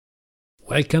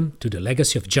Welcome to the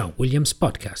Legacy of John Williams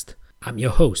podcast. I'm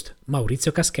your host,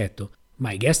 Maurizio Caschetto.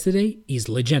 My guest today is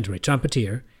legendary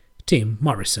trumpeteer Tim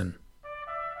Morrison.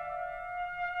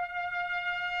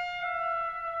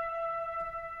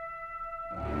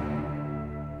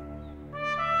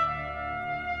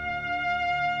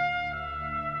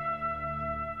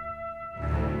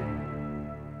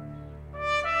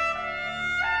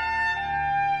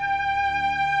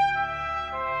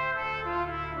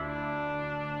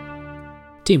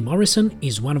 Tim Morrison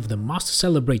is one of the most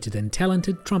celebrated and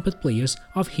talented trumpet players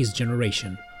of his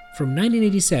generation. From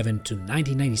 1987 to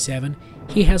 1997,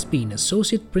 he has been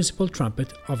Associate Principal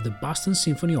Trumpet of the Boston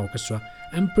Symphony Orchestra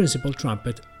and Principal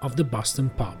Trumpet of the Boston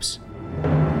Pops.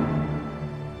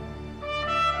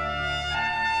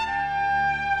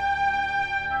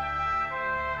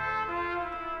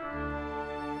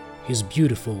 His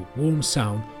beautiful, warm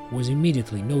sound was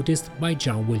immediately noticed by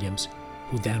John Williams,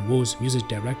 who then was music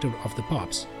director of the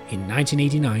Pops. In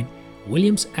 1989,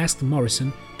 Williams asked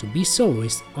Morrison to be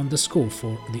soloist on the score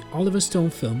for the Oliver Stone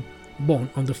film Born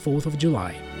on the 4th of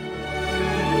July.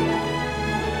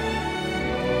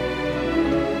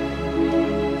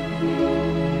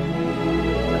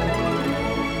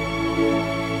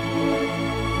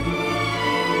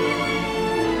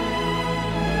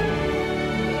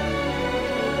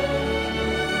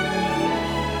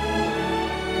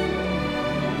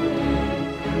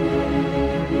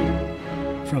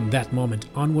 From that moment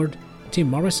onward, Tim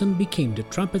Morrison became the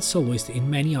trumpet soloist in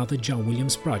many other John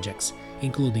Williams projects,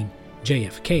 including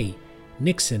JFK,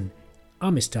 Nixon,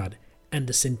 Amistad, and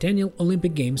the Centennial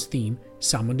Olympic Games theme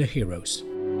Summon the Heroes.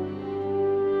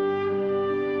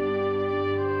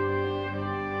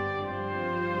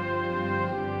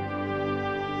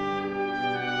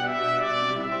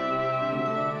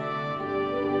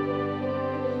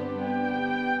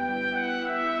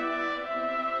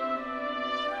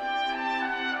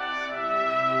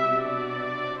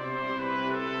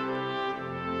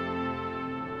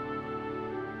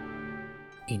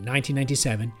 In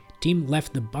 1997, Tim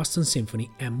left the Boston Symphony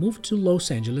and moved to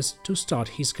Los Angeles to start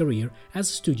his career as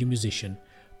a studio musician,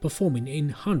 performing in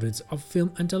hundreds of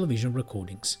film and television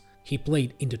recordings. He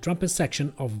played in the trumpet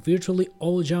section of virtually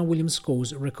all John Williams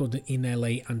scores recorded in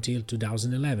LA until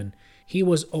 2011. He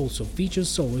was also featured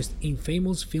soloist in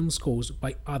famous film scores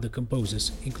by other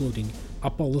composers, including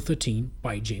Apollo 13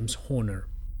 by James Horner.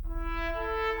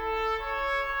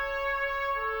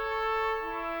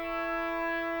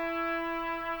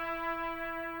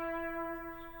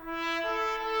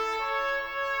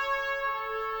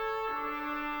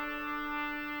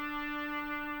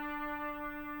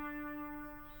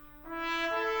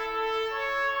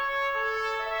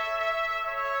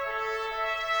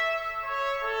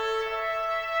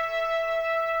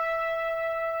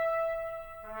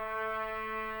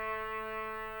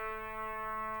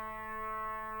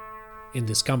 In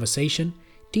this conversation,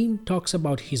 Tim talks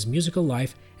about his musical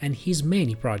life and his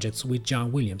many projects with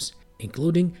John Williams,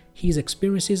 including his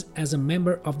experiences as a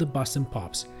member of the Boston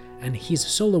Pops and his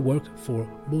solo work for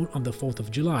Born on the 4th of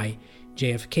July,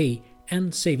 JFK,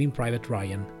 and Saving Private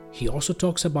Ryan. He also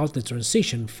talks about the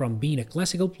transition from being a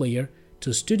classical player to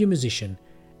a studio musician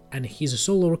and his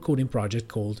solo recording project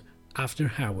called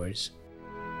After Hours.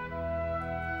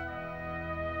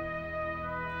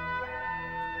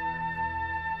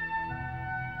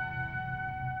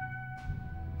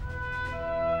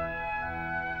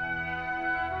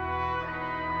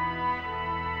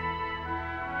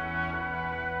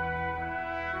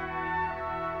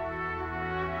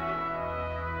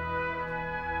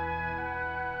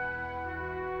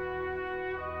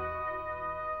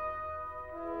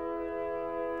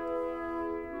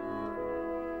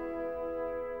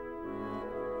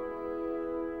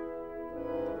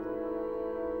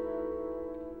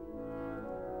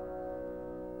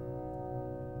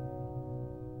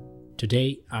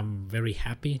 Today, I'm very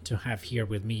happy to have here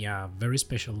with me a very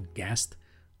special guest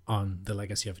on the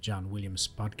Legacy of John Williams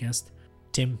podcast,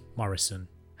 Tim Morrison.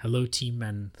 Hello, Tim,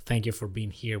 and thank you for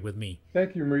being here with me.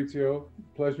 Thank you, Maurizio.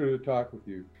 Pleasure to talk with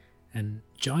you. And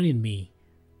joining me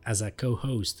as a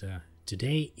co-host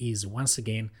today is once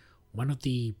again one of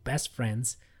the best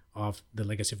friends of the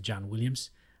Legacy of John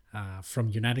Williams from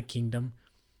United Kingdom,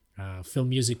 film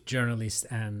music journalist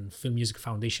and Film Music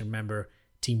Foundation member,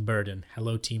 Tim Burden.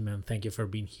 Hello, Tim, and thank you for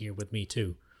being here with me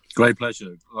too. Great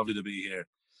pleasure. Lovely to be here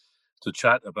to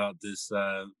chat about this,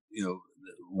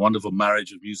 wonderful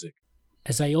marriage of music.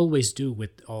 As I always do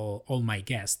with all my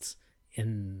guests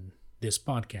in this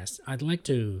podcast, I'd like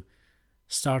to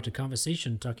start a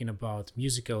conversation talking about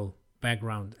musical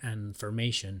background and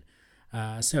formation.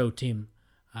 So, Tim,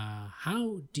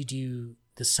 how did you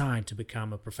decide to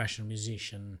become a professional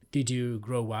musician? Did you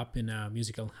grow up in a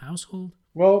musical household?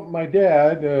 Well, my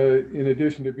dad, in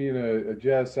addition to being a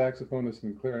jazz saxophonist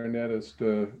and clarinetist,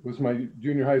 was my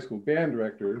junior high school band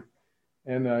director.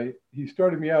 And he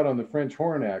started me out on the French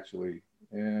horn, actually.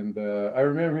 And I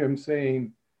remember him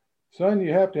saying, "Son,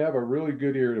 you have to have a really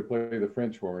good ear to play the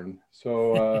French horn."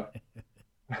 So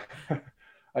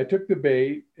I took the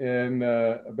bait, and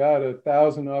about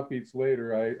 1,000 offbeats later,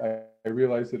 I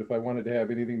realized that if I wanted to have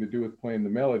anything to do with playing the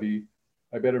melody,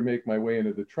 I better make my way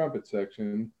into the trumpet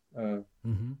section.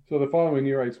 So the following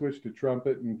year, I switched to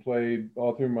trumpet and played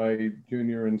all through my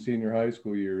junior and senior high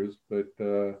school years, but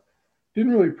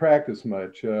didn't really practice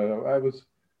much. I was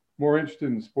more interested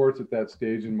in sports at that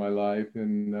stage in my life,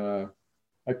 and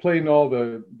I played in all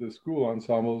the school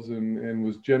ensembles and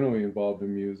was generally involved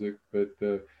in music, but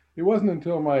it wasn't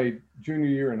until my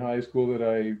junior year in high school that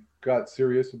I got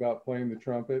serious about playing the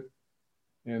trumpet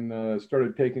and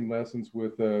started taking lessons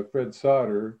with Fred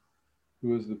Sauter, who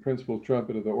was the principal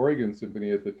trumpet of the Oregon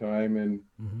Symphony at the time.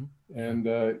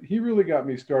 And he really got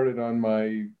me started on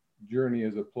my journey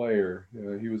as a player.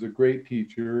 He was a great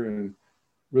teacher and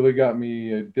really got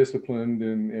me disciplined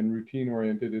and routine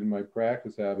oriented in my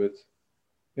practice habits.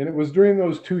 And it was during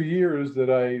those 2 years that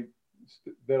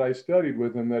I studied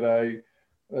with him that I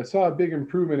saw a big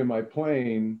improvement in my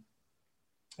playing.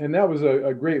 And that was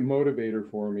a great motivator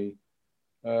for me.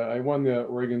 I won the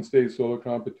Oregon State solo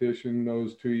competition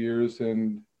those 2 years.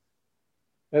 And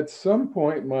at some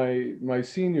point, my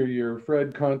senior year,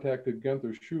 Fred contacted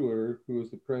Gunther Schuller, who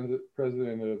was the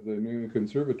president of the New England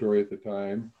Conservatory at the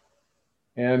time,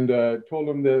 and told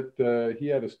him that he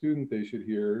had a student they should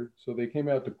hear. So they came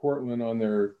out to Portland on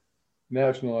their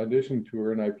national audition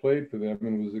tour, and I played for them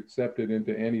and was accepted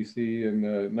into NEC in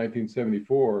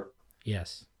 1974.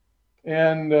 Yes.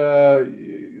 And,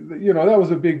 that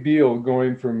was a big deal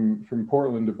going from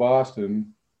Portland to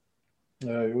Boston.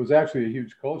 It was actually a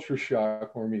huge culture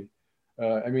shock for me.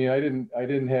 I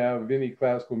didn't have any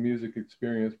classical music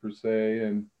experience per se,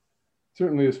 and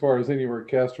certainly as far as any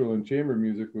orchestral and chamber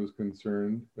music was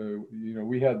concerned,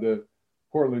 we had the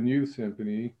Portland Youth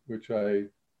Symphony, which I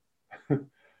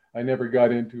I never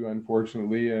got into,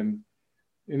 unfortunately, and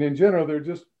in general there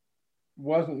just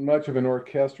wasn't much of an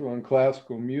orchestral and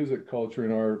classical music culture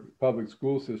in our public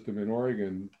school system in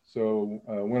Oregon. So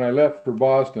when I left for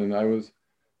Boston, I was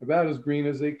about as green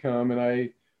as they come, and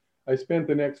I spent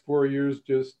the next 4 years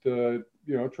just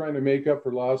trying to make up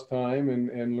for lost time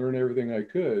and learn everything I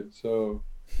could. So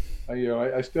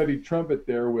I studied trumpet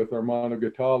there with Armando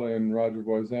Guatalla and Roger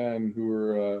Voisin, who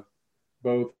were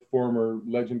both former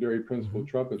legendary principal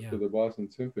trumpets for the Boston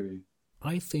Symphony.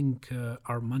 I think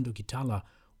Armando Guatalla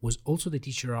was also the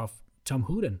teacher of Tom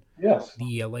Hooden, yes,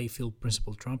 the LA field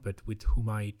principal trumpet, with whom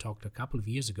I talked a couple of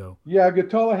years ago. Yeah,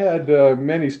 Guatalla had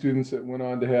many students that went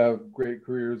on to have great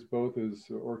careers, both as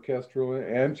orchestral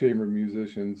and chamber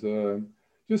musicians.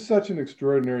 Just such an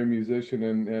extraordinary musician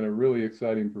and a really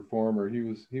exciting performer. He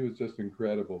was just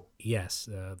incredible. Yes,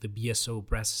 the BSO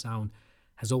brass sound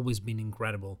has always been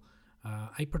incredible.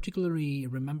 I particularly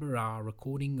remember a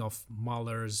recording of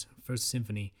Mahler's First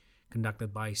Symphony,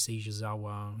 conducted by Seiji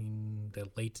Ozawa in the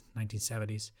late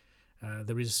 1970s.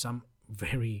 There is some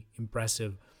very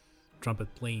impressive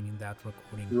trumpet playing in that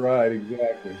recording. Right,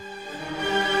 exactly.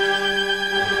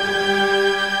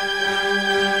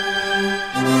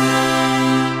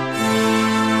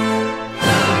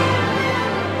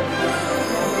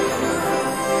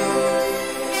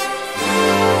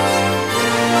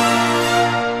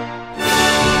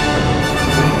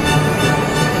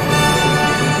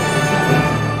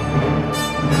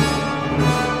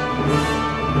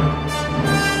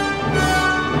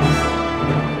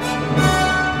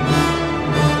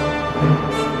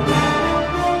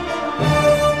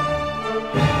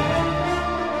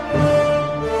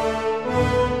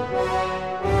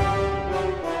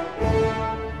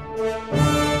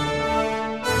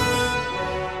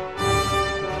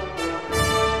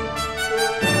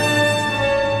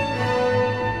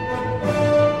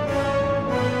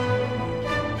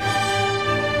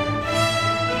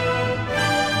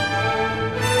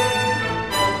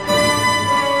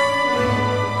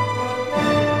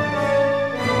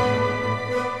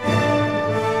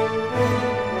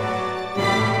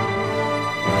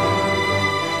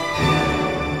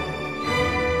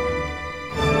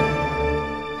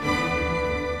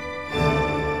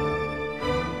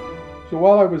 So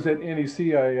while I was at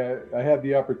NEC, I had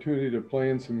the opportunity to play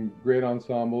in some great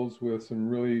ensembles with some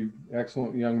really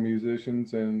excellent young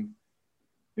musicians, and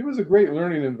it was a great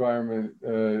learning environment.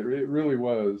 It really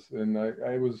was, and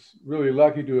I was really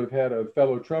lucky to have had a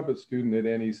fellow trumpet student at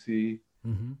NEC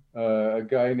Mm-hmm. a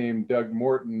guy named Doug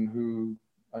Morton, who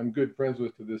I'm good friends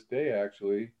with to this day,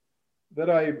 actually, that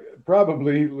I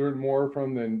probably learned more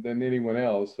from than anyone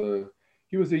else.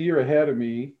 He was a year ahead of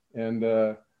me and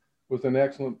was an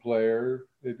excellent player.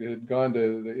 It had gone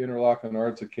to the Interlochen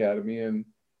Arts Academy and,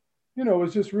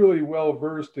 was just really well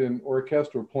versed in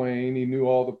orchestral playing. He knew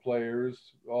all the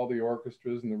players, all the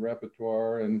orchestras and the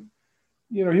repertoire. And,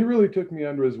 he really took me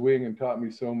under his wing and taught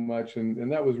me so much. And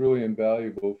that was really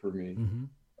invaluable for me.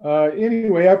 Mm-hmm.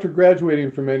 Anyway, after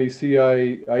graduating from NEC,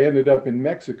 I ended up in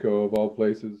Mexico, of all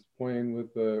places, playing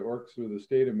with the orchestra of the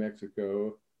state of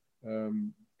Mexico.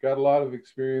 Got a lot of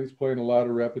experience playing a lot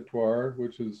of repertoire,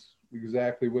 which is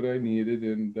exactly what I needed.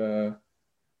 And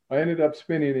I ended up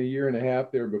spending a year and a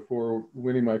half there before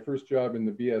winning my first job in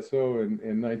the BSO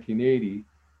in 1980,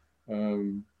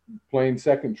 playing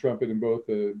second trumpet in both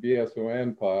the BSO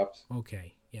and Pops.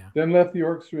 Okay, yeah. Then left the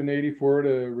orchestra in '84 to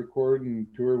record and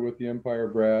tour with the Empire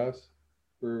Brass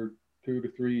for 2 to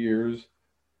 3 years.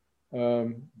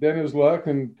 Then as luck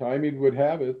and timing would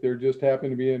have it, there just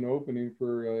happened to be an opening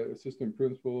for assistant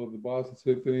principal of the Boston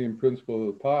Symphony and principal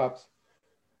of the Pops.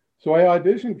 So I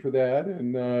auditioned for that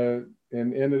and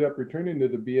ended up returning to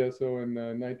the BSO in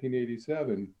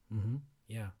 1987. Mm-hmm.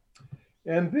 Yeah.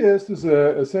 And this is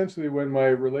essentially when my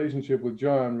relationship with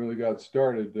John really got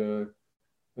started.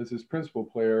 As his principal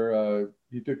player,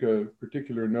 he took a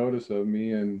particular notice of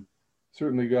me and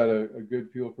certainly got a good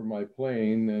feel for my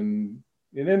playing. And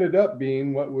it ended up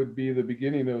being what would be the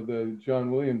beginning of the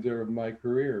John Williams era of my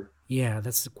career. Yeah,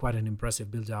 that's quite an impressive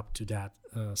build-up to that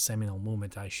seminal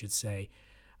moment, I should say.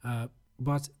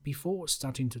 But before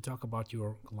starting to talk about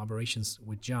your collaborations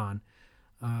with John,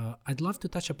 I'd love to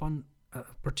touch upon a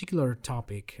particular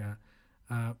topic.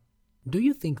 Do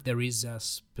you think there is a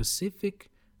specific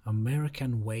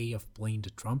American way of playing the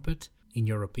trumpet, in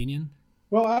your opinion?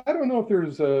 Well, I don't know if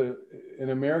there's an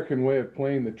American way of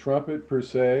playing the trumpet per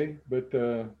se, but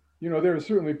there are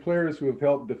certainly players who have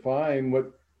helped define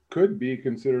what could be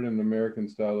considered an American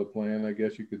style of playing, I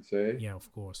guess you could say. Yeah,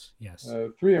 of course, yes.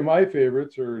 3 of my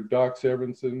favorites are Doc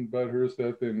Severinsen, Bud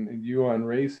Herseth, and Euan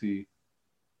Rasey.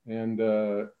 And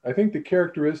I think the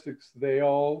characteristics they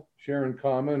all share in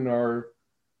common are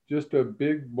just a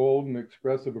big, bold, and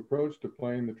expressive approach to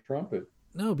playing the trumpet.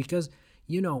 No, because,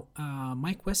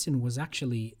 my question was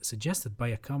actually suggested by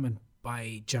a comment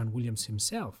by John Williams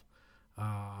himself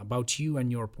about you and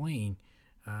your playing.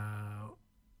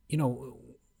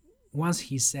 Once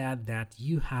he said that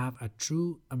you have a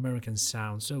true American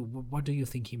sound. So what do you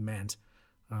think he meant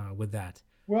with that?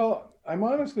 Well, I'm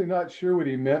honestly not sure what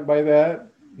he meant by that.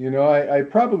 I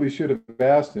probably should have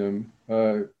asked him.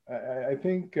 I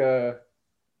think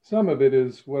some of it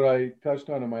is what I touched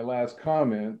on in my last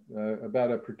comment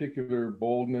about a particular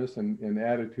boldness and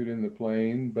attitude in the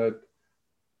playing. But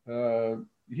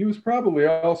he was probably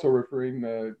also referring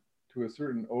to a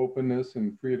certain openness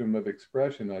and freedom of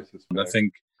expression, I suspect. I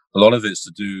think a lot of it's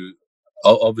to do,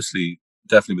 obviously,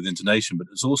 definitely with intonation, but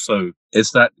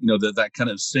it's that, that kind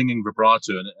of singing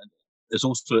vibrato. And there's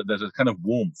a kind of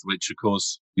warmth, which, of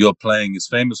course, your playing is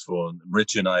famous for. And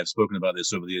Richie and I have spoken about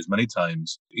this over the years many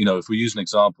times. If we use an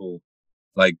example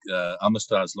like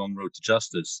Amistad's Long Road to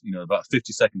Justice, about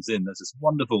 50 seconds in, there's this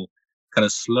wonderful kind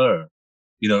of slur,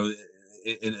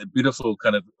 a beautiful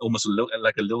kind of almost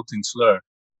like a lilting slur,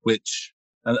 which,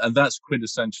 and that's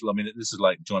quintessential. I mean, this is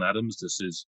like John Adams. This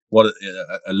is what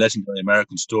a legendary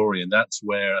American story. And that's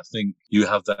where I think you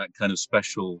have that kind of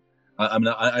special,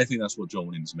 I think that's what John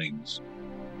Williams means.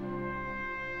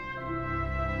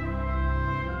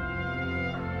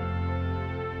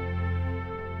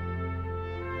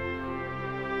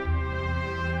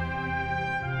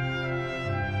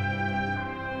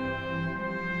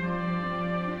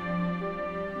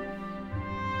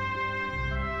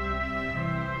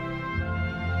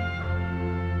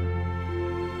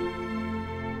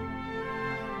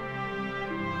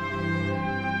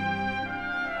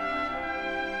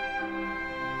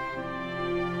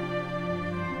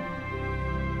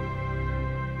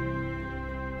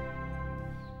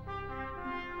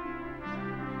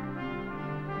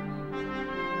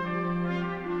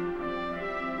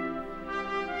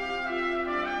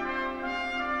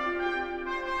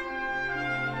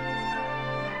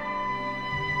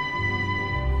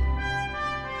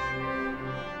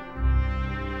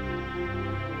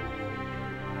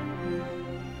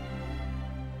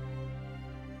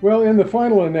 Well, in the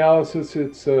final analysis,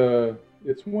 it's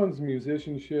one's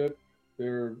musicianship,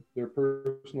 their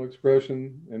personal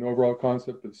expression, and overall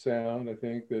concept of sound. I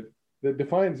think that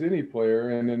defines any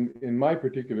player. And in my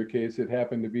particular case, it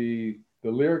happened to be the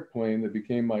lyric playing that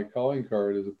became my calling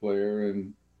card as a player,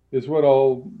 and is what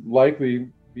I'll likely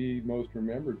be most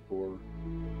remembered for.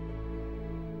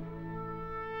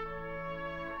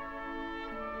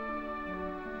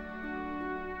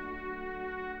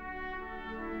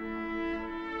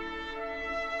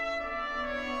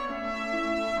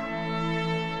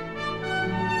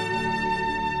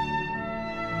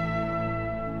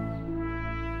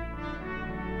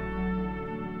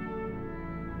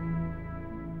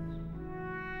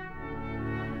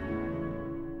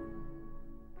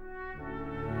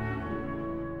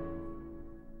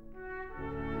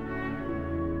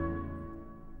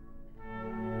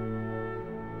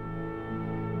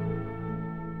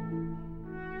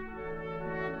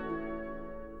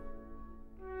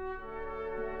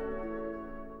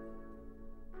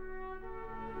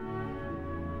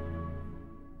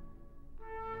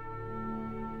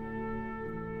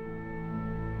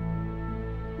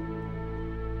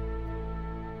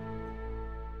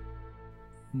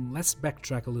 Let's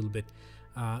backtrack a little bit.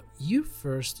 You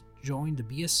first joined the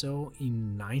BSO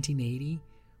in 1980,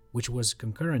 which was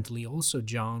concurrently also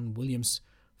John Williams'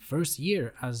 first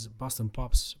year as Boston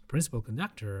Pops principal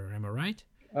conductor. Am I right?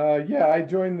 Yeah, I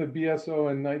joined the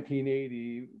BSO in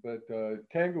 1980, but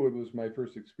Tanglewood was my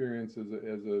first experience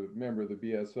as a member of the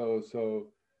BSO. So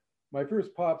my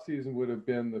first pop season would have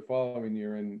been the following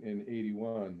year in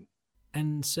 81.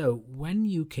 And so, when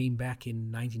you came back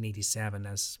in 1987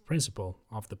 as principal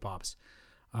of the Pops,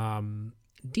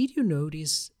 did you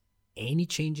notice any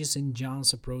changes in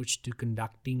John's approach to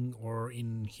conducting or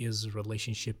in his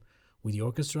relationship with the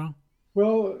orchestra?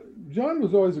 Well, John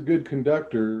was always a good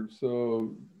conductor,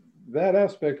 so that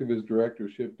aspect of his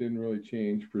directorship didn't really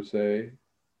change per se.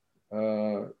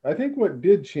 I think what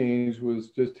did change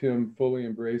was just him fully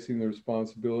embracing the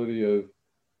responsibility of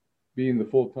being the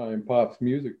full-time Pops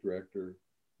music director,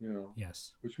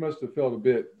 Yes. which must have felt a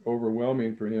bit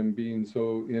overwhelming for him being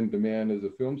so in demand as a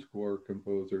film score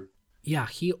composer. Yeah,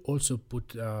 he also put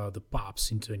the Pops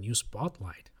into a new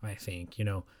spotlight, I think,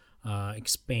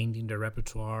 expanding the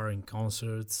repertoire in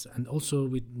concerts and also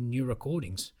with new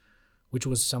recordings, which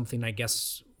was something I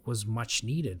guess was much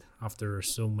needed after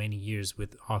so many years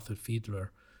with Arthur Fiedler.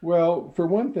 Well, for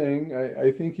one thing,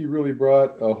 I think he really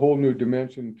brought a whole new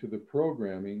dimension to the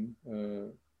programming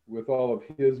with all of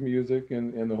his music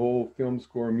and the whole film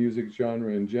score music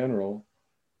genre in general,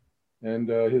 and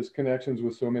his connections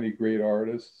with so many great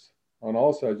artists on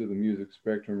all sides of the music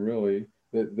spectrum, really,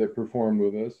 that performed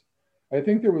with us. I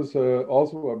think there was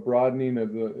also a broadening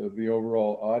of the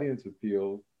overall audience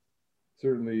appeal,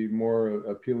 certainly more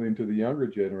appealing to the younger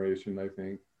generation, I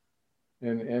think.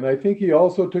 And I think he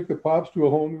also took the Pops to a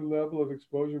whole new level of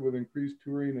exposure with increased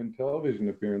touring and television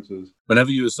appearances. Whenever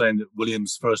you were saying that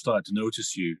Williams first started to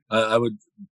notice you, I would,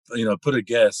 put a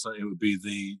guess. It would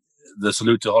be the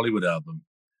Salute to Hollywood album,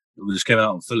 which came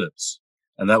out on Philips,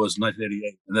 and that was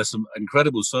 1988. And there's some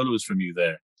incredible solos from you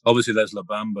there. Obviously, there's La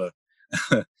Bamba,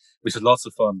 which is lots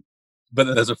of fun.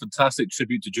 But there's a fantastic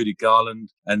tribute to Judy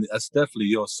Garland, and that's definitely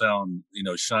your sound,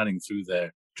 shining through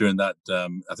there during that.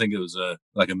 I think it was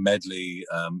like a medley,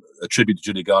 a tribute to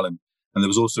Judy Garland. And there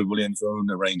was also Williams' own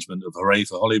arrangement of Hooray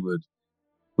for Hollywood,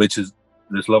 which is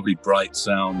this lovely bright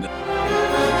sound.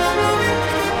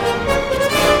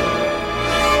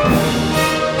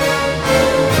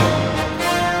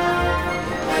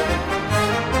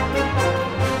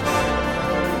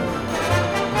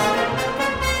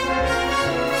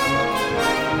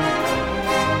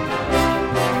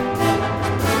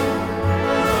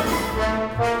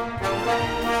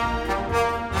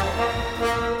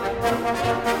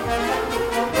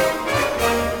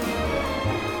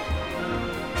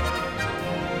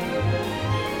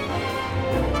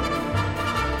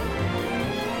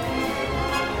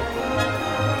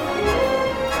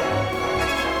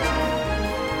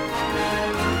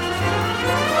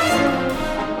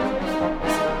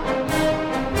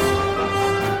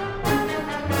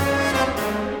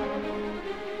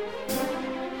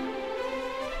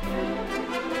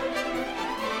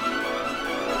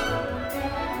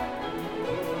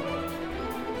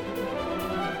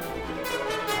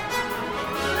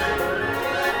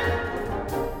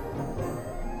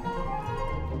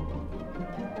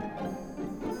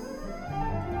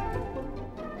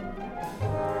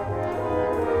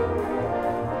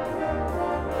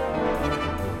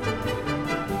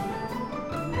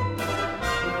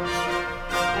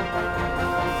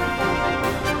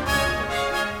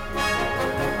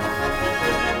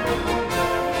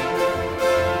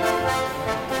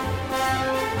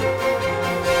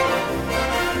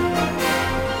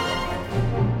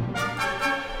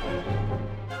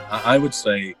 I would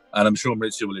say, and I'm sure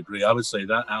Maurizio will agree, I would say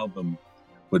that album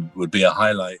would be a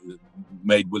highlight that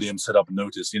made Williams set up and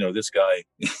notice, this guy,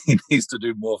 he needs to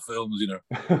do more films,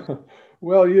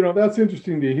 Well, that's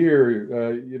interesting to hear.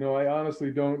 I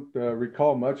honestly don't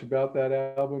recall much about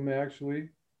that album, actually.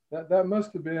 That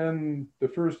must have been the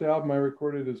first album I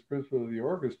recorded as principal of the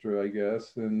orchestra, I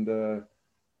guess. And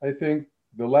I think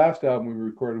the last album we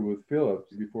recorded with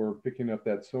Philips before picking up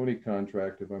that Sony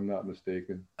contract, if I'm not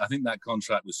mistaken. I think that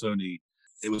contract with Sony,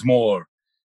 it was more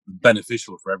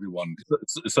beneficial for everyone.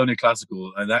 Sony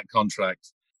Classical and that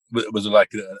contract was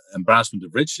like an embarrassment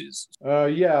of riches.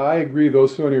 Yeah, I agree.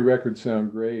 Those Sony records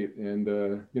sound great. And,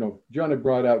 John had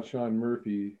brought out Sean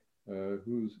Murphy,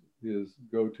 who's his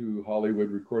go-to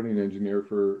Hollywood recording engineer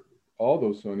for all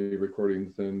those Sony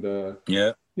recordings. And,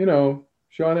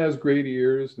 Sean has great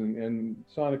ears and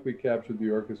sonically captured the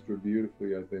orchestra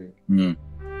beautifully, I think. Mm.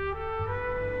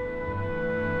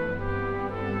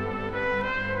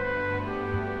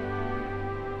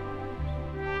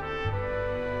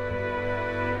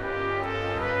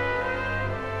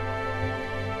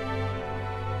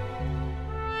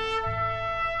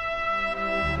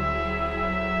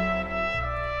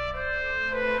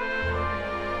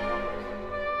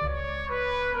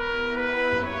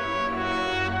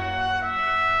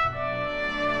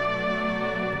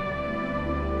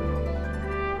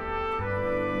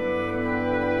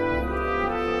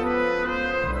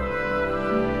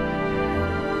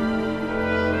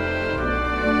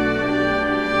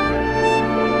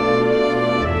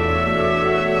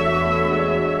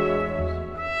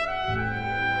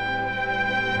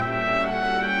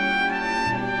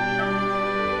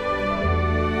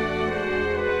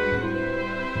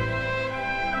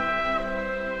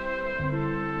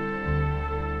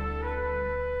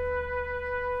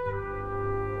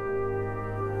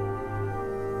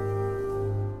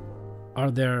 Are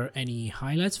there any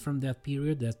highlights from that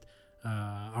period that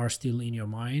are still in your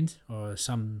mind, or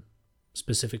some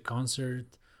specific concert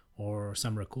or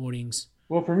some recordings?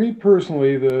 Well, for me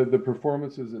personally, the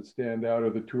performances that stand out are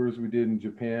the tours we did in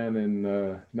Japan in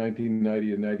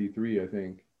 1990 and 93, I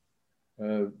think.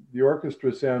 The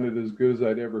orchestra sounded as good as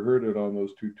I'd ever heard it on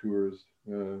those two tours.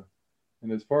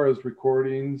 And as far as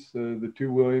recordings, the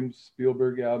two Williams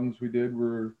Spielberg albums we did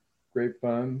were great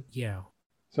fun. Yeah.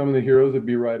 Some of the heroes would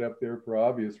be right up there for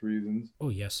obvious reasons. Oh,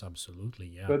 yes, absolutely,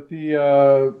 yeah. But the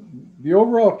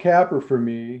overall capper for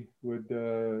me would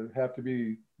have to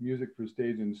be music for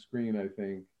stage and screen, I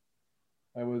think.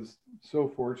 I was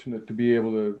so fortunate to be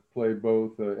able to play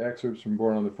both excerpts from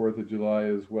Born on the 4th of July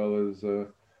as well as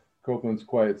Copland's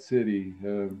Quiet City.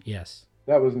 Yes.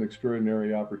 That was an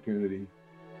extraordinary opportunity.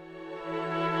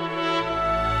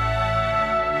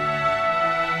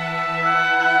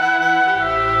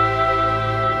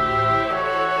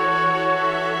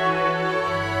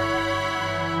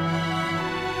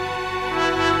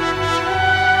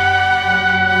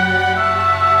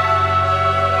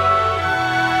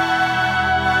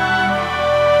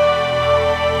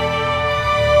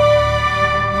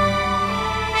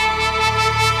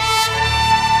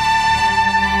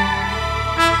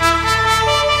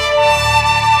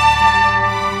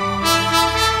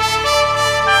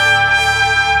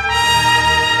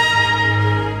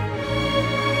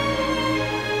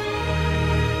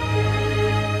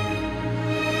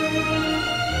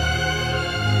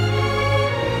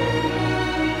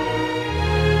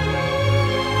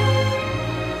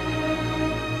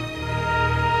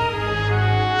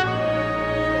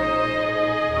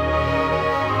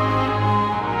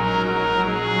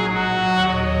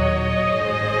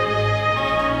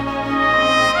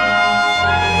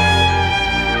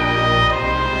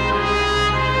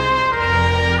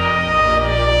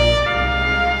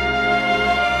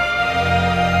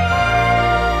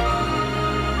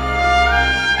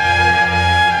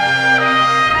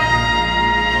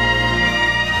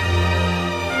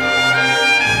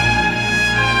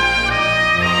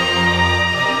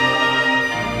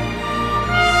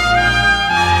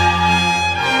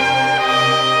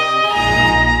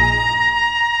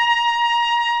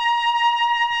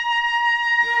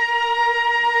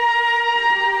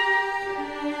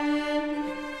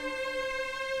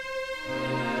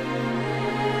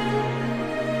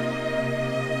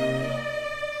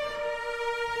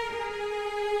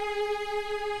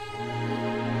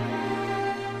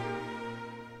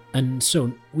 And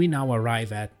so we now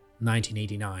arrive at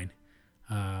 1989,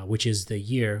 which is the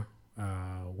year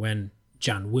when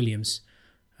John Williams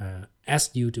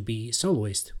asked you to be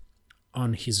soloist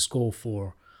on his score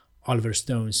for Oliver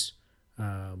Stone's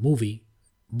movie,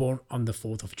 Born on the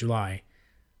 4th of July.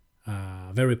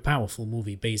 A very powerful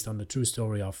movie based on the true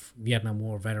story of Vietnam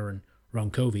War veteran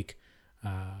Ron Kovic,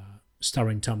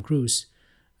 starring Tom Cruise.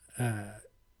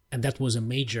 and that was a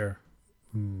major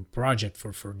project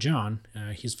for John,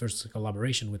 his first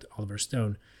collaboration with Oliver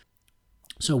Stone.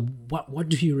 So what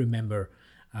do you remember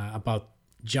about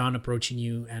John approaching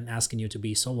you and asking you to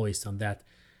be soloist on that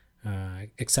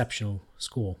exceptional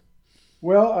score?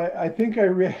 Well, I think I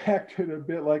reacted a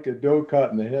bit like a doe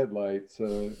caught in the headlights,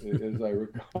 as I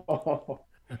recall.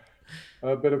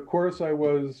 But of course, I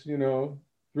was,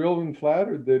 thrilled and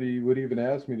flattered that he would even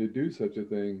ask me to do such a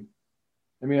thing.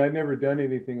 I mean, I'd never done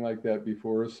anything like that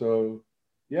before. So,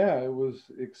 yeah, it was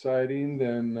exciting.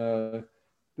 And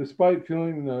despite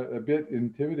feeling a bit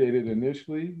intimidated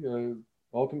initially,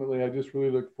 ultimately, I just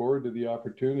really looked forward to the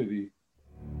opportunity.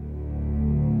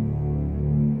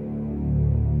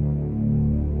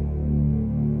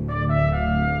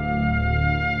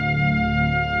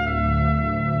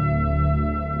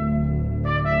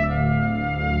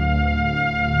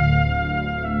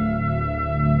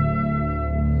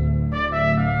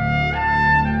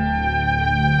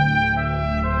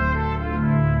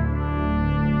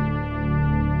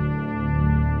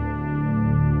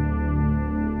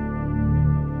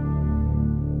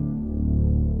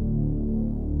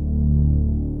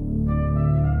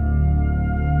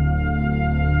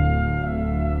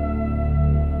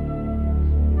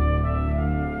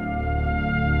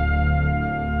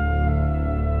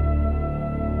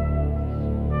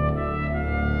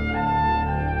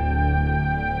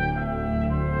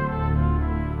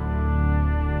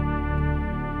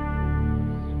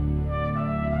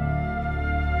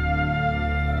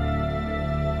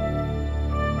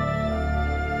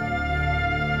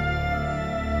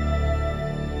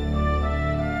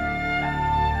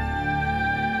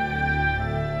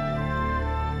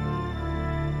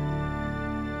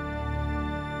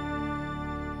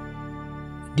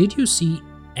 Did you see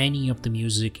any of the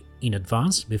music in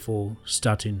advance before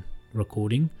starting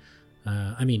recording?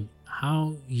 I mean,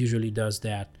 how usually does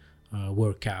that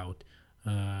work out?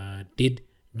 Did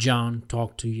John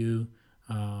talk to you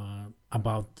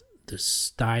about the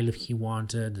style he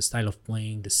wanted, the style of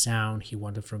playing, the sound he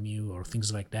wanted from you, or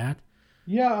things like that?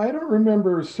 Yeah, I don't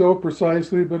remember so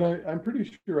precisely, but I'm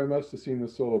pretty sure I must have seen the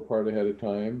solo part ahead of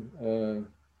time.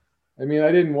 I mean,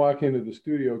 I didn't walk into the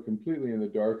studio completely in the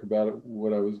dark about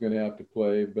what I was going to have to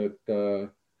play, but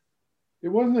it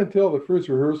wasn't until the first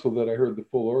rehearsal that I heard the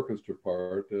full orchestra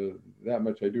part. That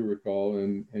much I do recall.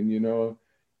 And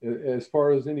as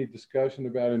far as any discussion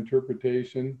about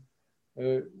interpretation,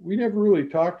 we never really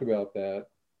talked about that.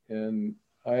 And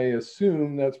I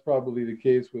assume that's probably the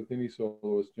case with any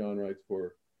soloist John writes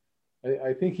for.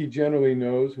 I think he generally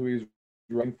knows who he's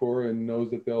writing for and knows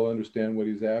that they'll understand what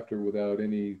he's after without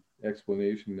any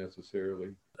explanation necessarily.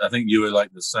 I think you were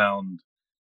like the sound,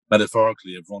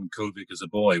 metaphorically, of Ron Kovic as a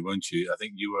boy, weren't you? I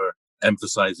think you were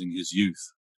emphasizing his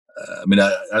youth.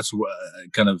 That's what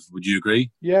kind of, would you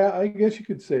agree? Yeah, I guess you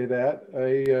could say that.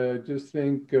 I just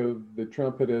think of the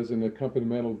trumpet as an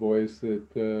accompanimental voice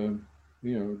that,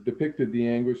 depicted the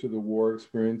anguish of the war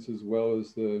experience as well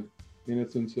as the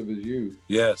innocence of his youth.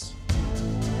 Yes.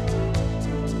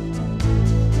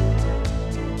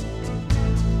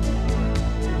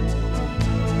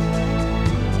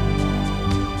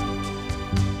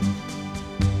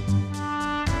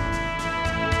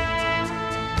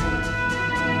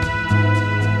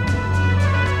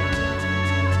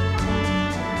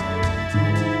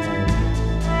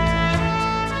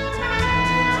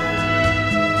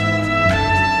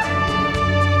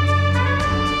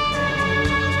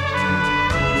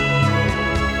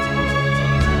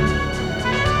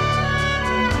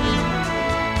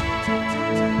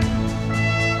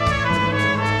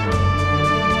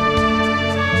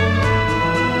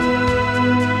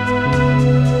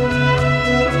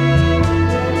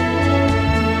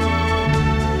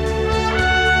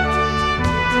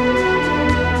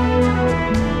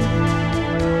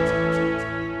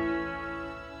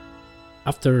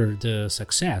 After the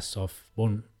success of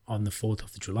Born on the 4th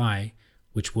of July,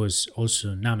 which was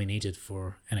also nominated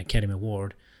for an Academy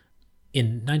Award,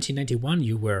 in 1991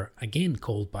 you were again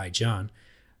called by John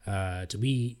to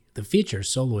be the featured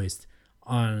soloist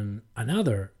on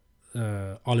another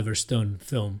Oliver Stone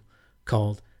film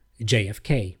called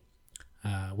JFK,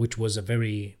 which was a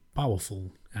very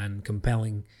powerful and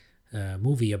compelling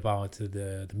movie about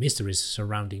the mysteries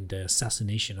surrounding the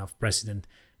assassination of President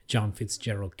John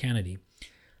Fitzgerald Kennedy.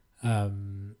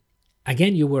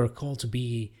 Again, you were called to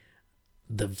be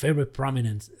the very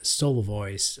prominent solo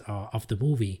voice of the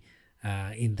movie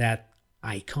in that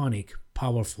iconic,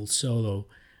 powerful solo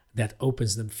that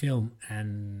opens the film,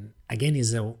 and again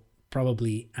is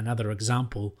probably another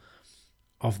example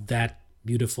of that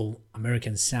beautiful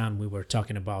American sound we were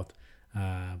talking about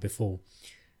before.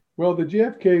 Well, the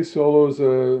JFK solo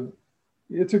is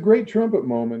it's a great trumpet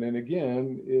moment, and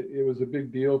again, it was a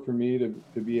big deal for me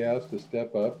to be asked to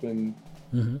step up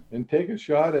Hmm. and take a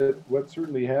shot at what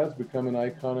certainly has become an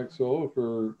iconic solo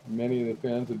for many of the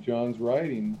fans of John's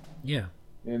writing, Yeah.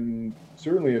 and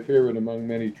certainly a favorite among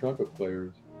many trumpet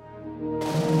players.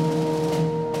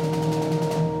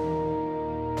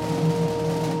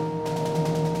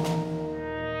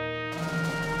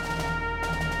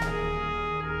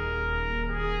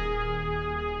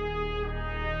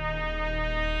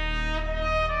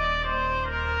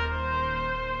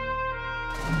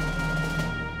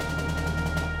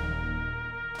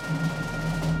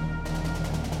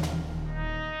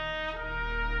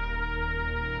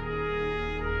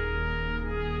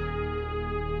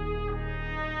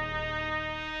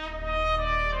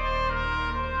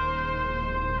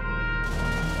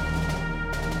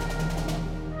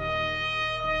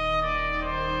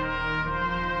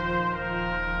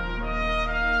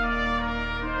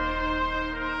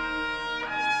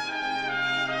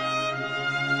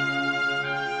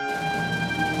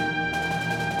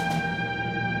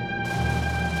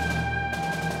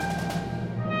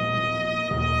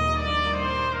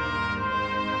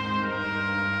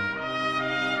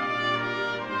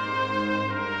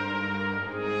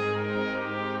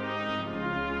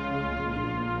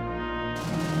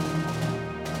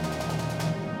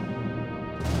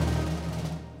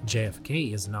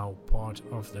 JFK is now part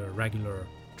of the regular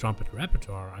trumpet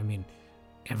repertoire. I mean,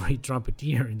 every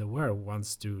trumpeteer in the world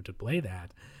wants to play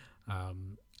that.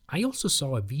 I also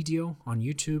saw a video on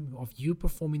YouTube of you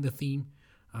performing the theme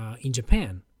in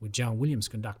Japan with John Williams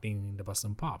conducting the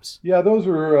Boston Pops. Yeah, those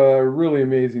were really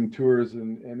amazing tours,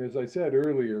 and as I said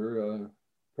earlier,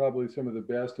 probably some of the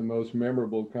best and most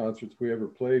memorable concerts we ever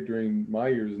played during my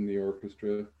years in the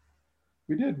orchestra.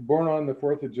 We did Born on the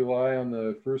 4th of July on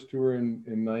the first tour in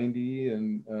 90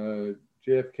 and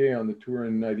JFK on the tour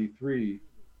in 93.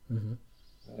 Hmm.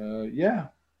 Yeah,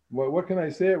 what can I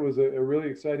say? It was a really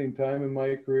exciting time in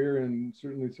my career and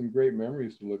certainly some great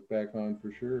memories to look back on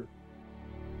for sure.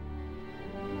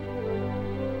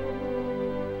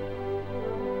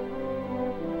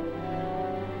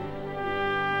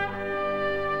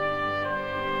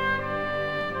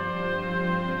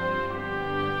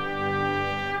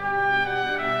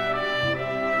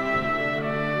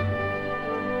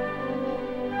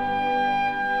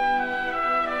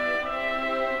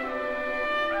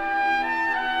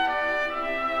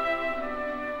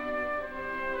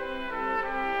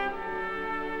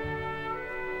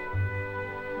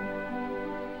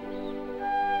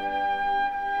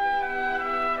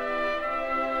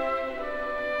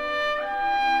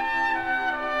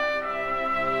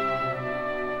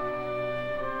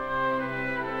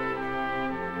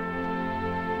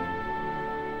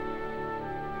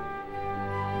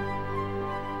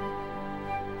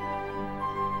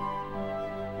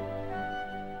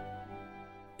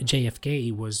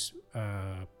 JFK was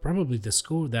probably the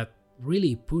score that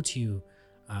really put you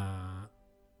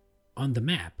on the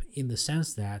map, in the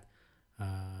sense that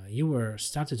you were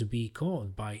started to be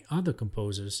called by other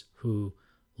composers who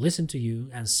listened to you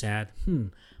and said,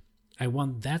 I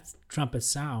want that trumpet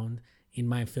sound in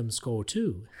my film score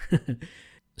too.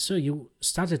 So you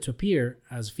started to appear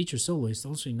as feature soloist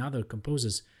also in other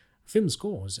composers' film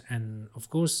scores. And of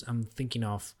course, I'm thinking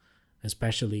of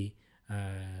especially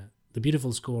the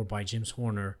beautiful score by James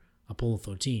Horner, Apollo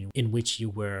 13, in which you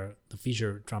were the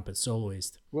feature trumpet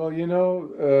soloist. Well,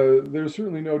 there's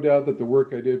certainly no doubt that the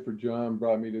work I did for John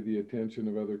brought me to the attention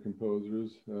of other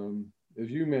composers. As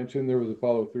you mentioned, there was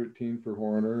Apollo 13 for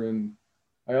Horner, and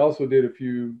I also did a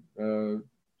few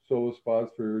solo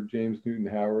spots for James Newton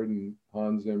Howard and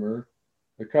Hans Zimmer,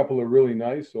 a couple of really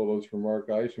nice solos for Mark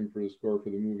Isham for the score for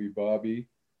the movie Bobby,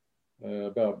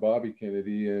 about Bobby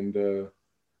Kennedy, and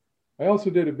I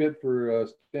also did a bit for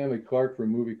Stanley Clarke for a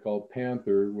movie called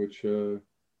Panther, which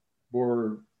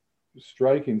bore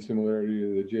striking similarity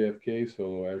to the JFK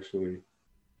solo, actually.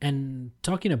 And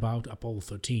talking about Apollo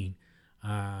 13,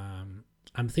 I'm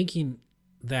thinking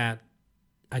that,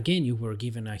 again, you were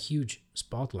given a huge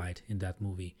spotlight in that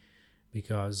movie,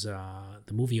 because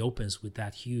the movie opens with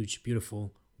that huge,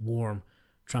 beautiful, warm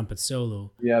trumpet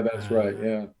solo. Yeah, that's right.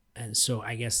 Yeah. And so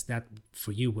I guess that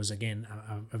for you was, again,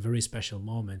 a very special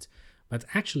moment. But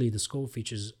actually, the score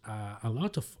features a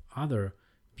lot of other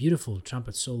beautiful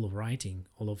trumpet solo writing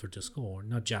all over the score,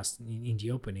 not just in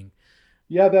the opening.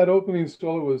 Yeah, that opening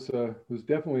solo was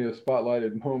definitely a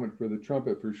spotlighted moment for the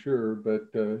trumpet for sure. But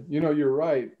you're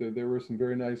right. There were some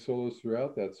very nice solos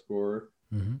throughout that score.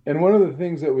 Mm-hmm. And one of the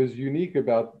things that was unique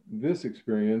about this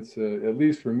experience, at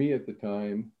least for me at the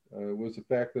time, was the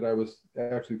fact that I was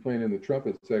actually playing in the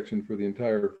trumpet section for the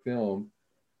entire film,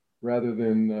 rather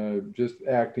than just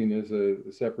acting as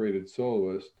a separated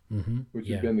soloist, which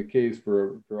had been the case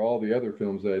for all the other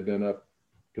films I had done up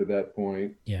to that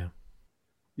point.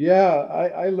 Yeah,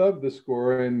 I loved the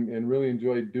score and really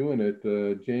enjoyed doing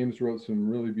it. James wrote some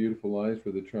really beautiful lines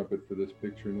for the trumpet for this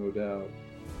picture, no doubt.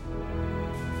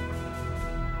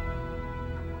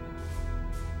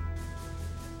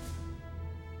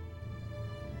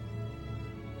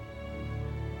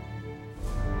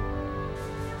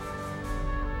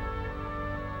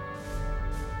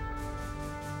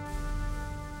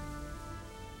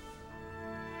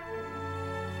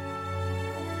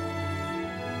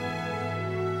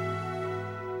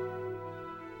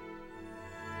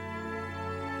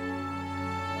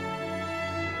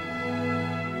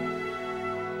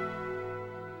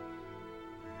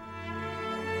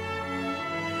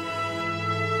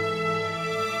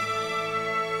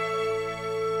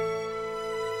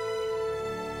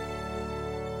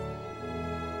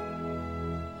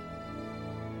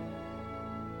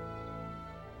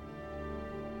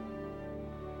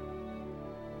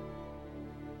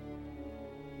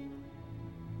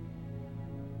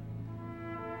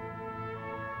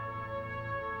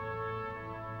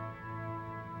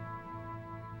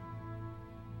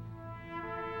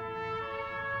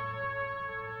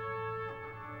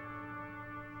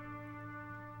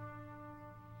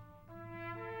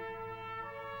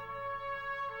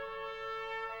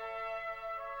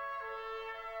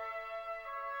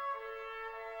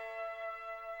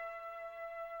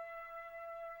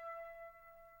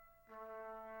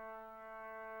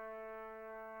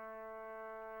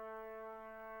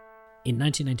 In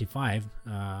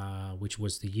 1995, which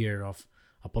was the year of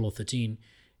Apollo 13,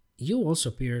 you also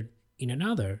appeared in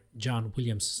another John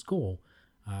Williams score,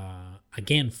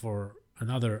 again for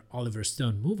another Oliver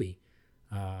Stone movie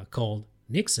called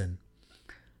Nixon.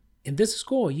 In this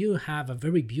score, you have a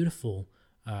very beautiful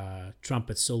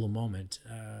trumpet solo moment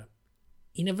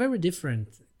in a very different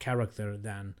character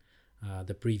than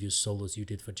the previous solos you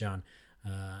did for John.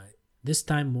 This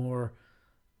time more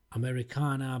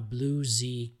Americana,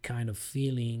 bluesy kind of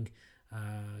feeling,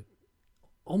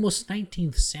 almost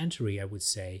 19th century, I would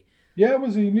say. Yeah, it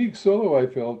was a unique solo, I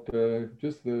felt.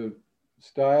 Just the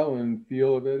style and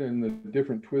feel of it and the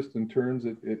different twists and turns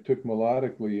it took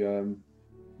melodically.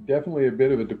 Definitely a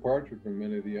bit of a departure from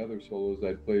many of the other solos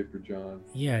I'd played for John.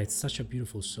 Yeah, it's such a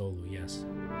beautiful solo, yes.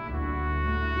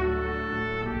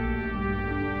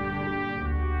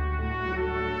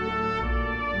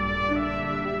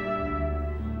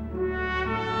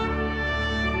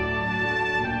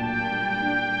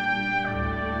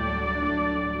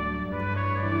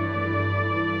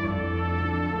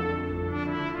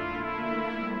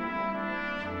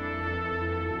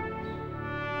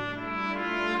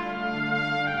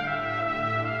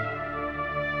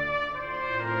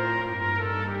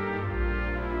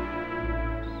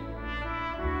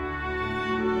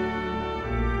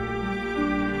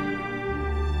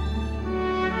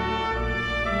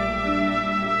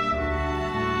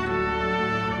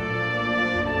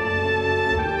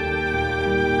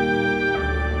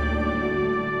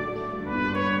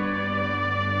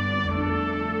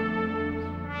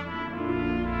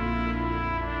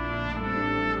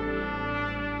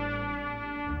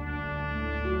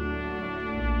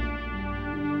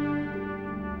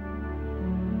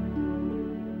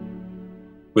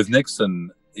 With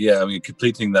Nixon, yeah, I mean,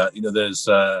 completing that, there's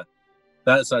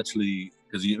that's actually,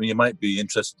 because you might be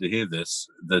interested to hear this,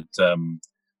 that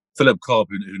Philip Cobb,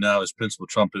 who now is principal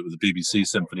trumpet with the BBC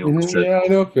Symphony Orchestra. Yeah, I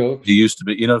know Philip. He used to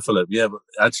be, Philip. Yeah, but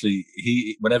actually,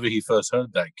 whenever he first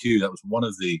heard that cue, that was one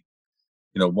of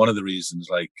the reasons.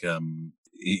 Like,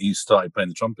 he started playing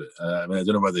the trumpet. I mean, I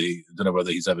don't know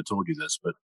whether he's ever told you this,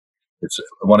 but it's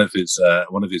one of his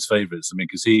favorites. I mean,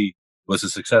 because he was the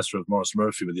successor of Maurice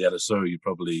Murphy with the LSO. You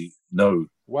probably know.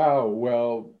 Wow.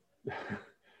 Well.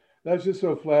 That's just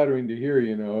so flattering to hear,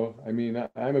 I mean,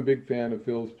 I'm a big fan of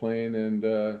Phil's playing, and,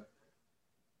 to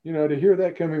hear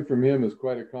that coming from him is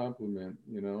quite a compliment,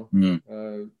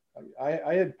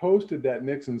 I had posted that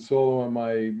Nixon solo on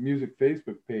my music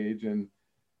Facebook page and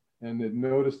had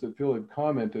noticed that Phil had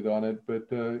commented on it. But,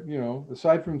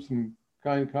 aside from some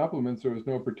kind compliments, there was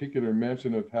no particular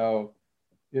mention of how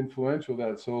influential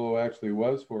that solo actually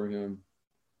was for him.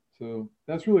 So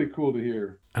that's really cool to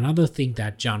hear. Another thing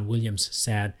that John Williams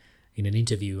said in an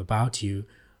interview about you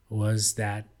was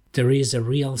that there is a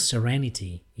real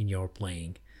serenity in your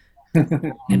playing.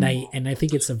 and I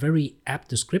think it's a very apt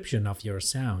description of your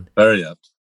sound. Very apt.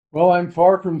 Well, I'm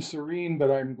far from serene,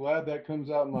 but I'm glad that comes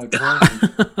out in my playing.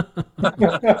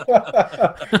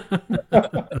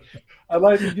 I'd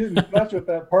like to get in touch with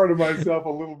that part of myself a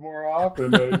little more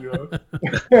often.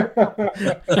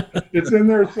 It's in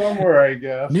there somewhere, I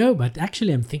guess. No, but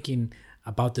actually I'm thinking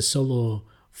about the solo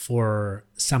for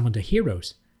Some of the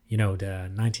Heroes. The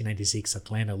 1996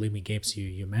 Atlanta Olympic Games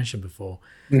you mentioned before.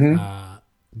 Mm-hmm.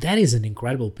 That is an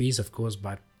incredible piece, of course,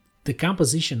 but the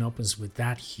composition opens with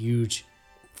that huge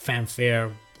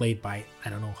fanfare played by, I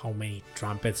don't know how many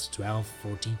trumpets, 12,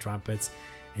 14 trumpets.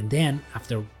 And then,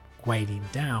 after quieting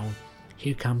down,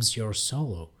 here comes your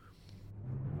solo.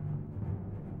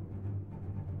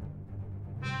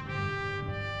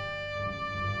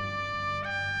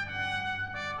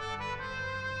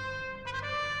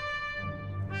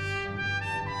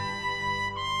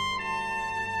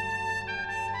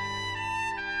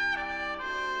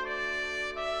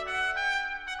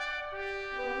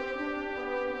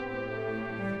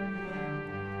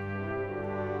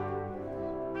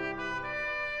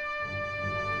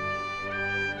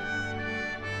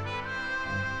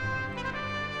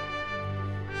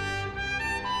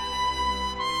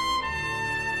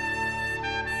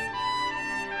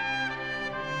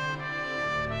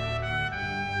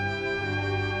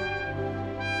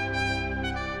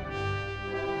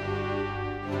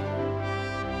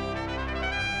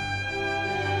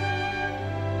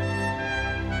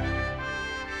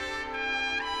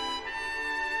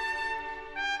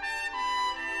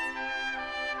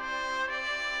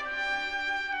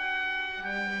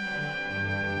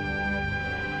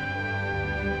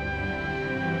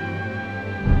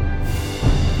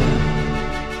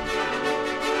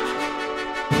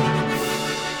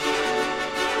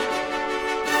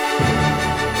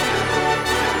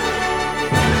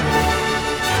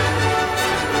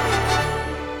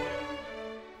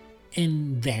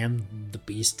 And then the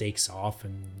piece takes off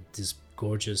and this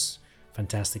gorgeous,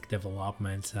 fantastic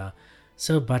development.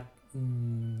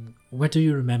 What do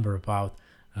you remember about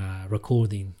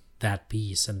recording that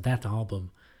piece and that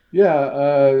album?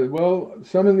 Yeah, well,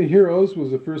 Some of the Heroes was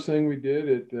the first thing we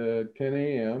did at 10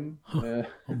 a.m.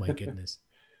 Oh my goodness.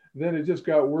 Then it just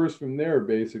got worse from there,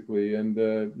 basically. And,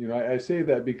 I say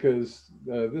that because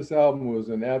this album was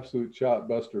an absolute shot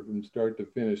buster from start to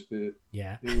finish. It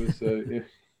was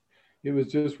it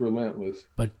was just relentless.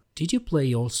 But did you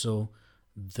play also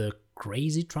the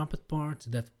crazy trumpet part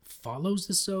that follows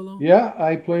the solo? Yeah,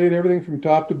 I played everything from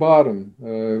top to bottom.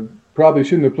 Probably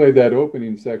shouldn't have played that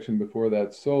opening section before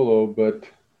that solo, but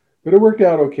it worked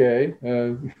out okay.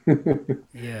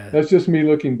 Yeah, that's just me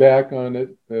looking back on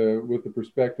it with the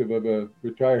perspective of a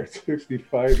retired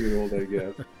 65-year-old, I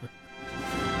guess.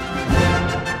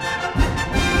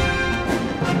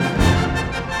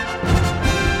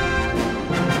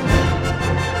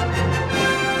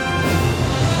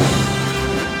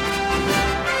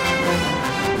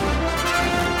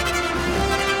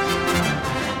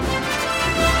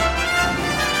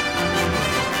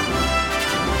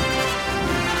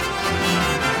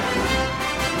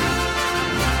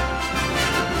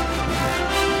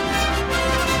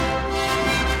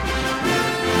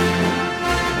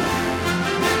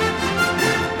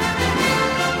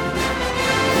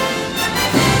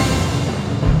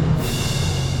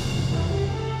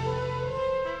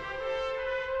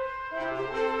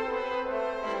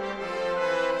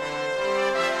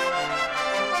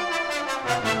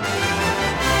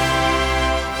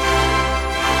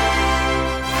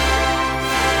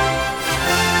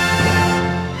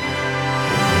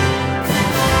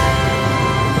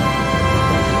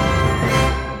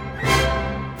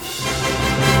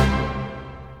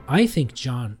 I think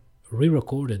John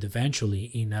re-recorded eventually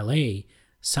in LA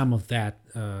some of that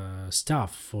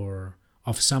stuff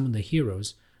of Some of the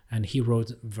Heroes, and he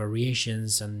wrote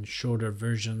variations and shorter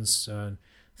versions,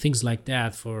 things like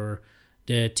that for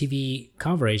the TV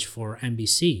coverage for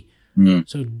NBC.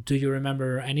 So do you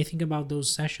remember anything about those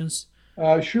sessions?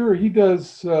 Sure, he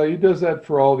does that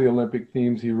for all the Olympic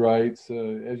themes he writes.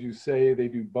 As you say, they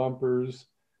do bumpers.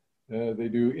 They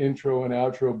do intro and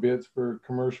outro bits for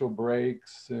commercial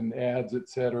breaks and ads,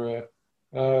 etc.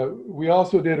 We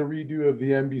also did a redo of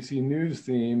the NBC News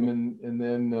theme and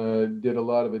then did a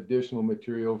lot of additional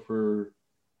material for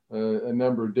a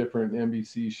number of different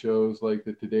NBC shows like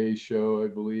the Today Show, I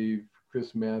believe,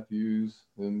 Chris Matthews,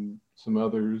 and some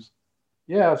others.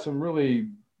 Yeah, some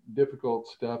really difficult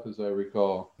stuff, as I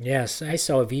recall. Yes, I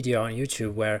saw a video on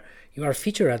YouTube where you are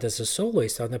featured as a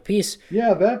soloist on the piece.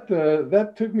 Yeah,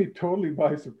 that took me totally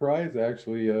by surprise,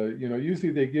 actually.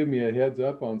 Usually they give me a heads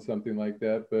up on something like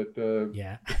that, but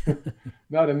yeah,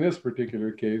 not in this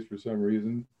particular case for some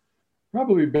reason.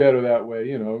 Probably better that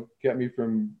way, kept me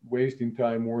from wasting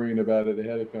time worrying about it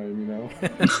ahead of time,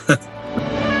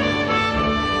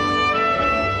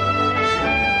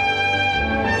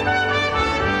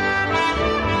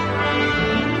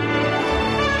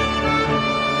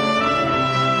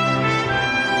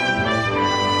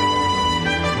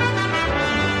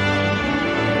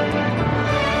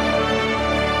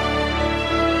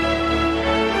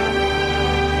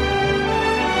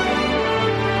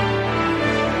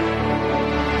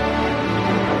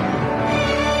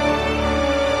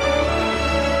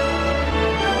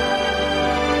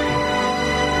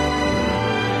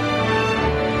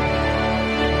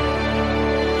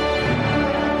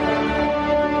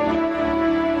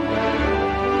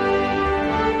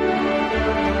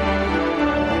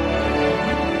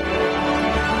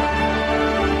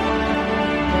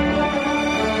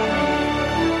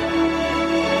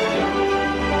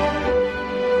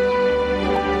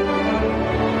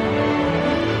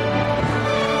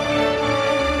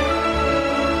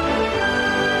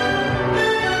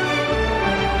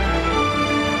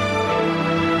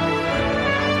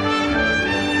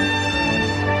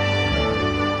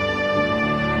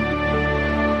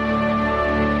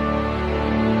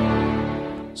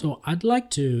 So I'd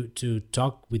like to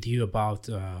talk with you about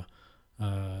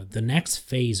the next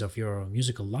phase of your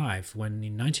musical life, when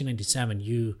in 1997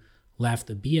 you left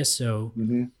the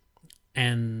BSO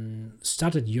and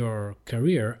started your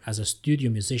career as a studio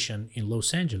musician in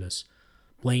Los Angeles,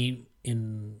 playing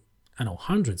in, I know,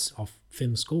 hundreds of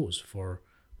film scores for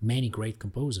many great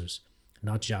composers,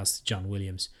 not just John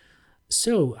Williams.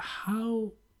 So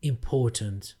how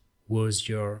important was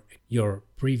your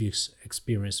previous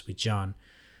experience with John,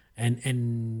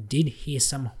 and did he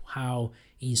somehow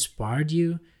inspired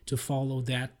you to follow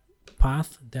that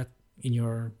path that in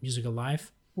your musical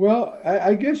life? Well,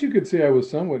 I guess you could say I was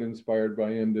somewhat inspired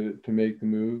by him to make the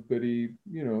move, but he,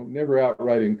 never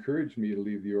outright encouraged me to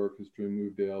leave the orchestra and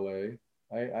move to LA.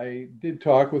 I did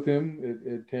talk with him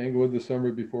at Tanglewood the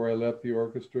summer before I left the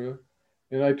orchestra,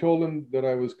 and I told him that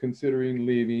I was considering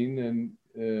leaving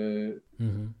and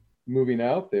moving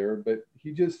out there, but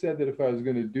he just said that if I was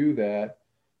going to do that,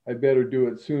 I better do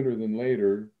it sooner than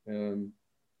later.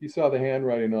 He saw the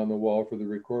handwriting on the wall for the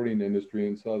recording industry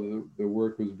and saw the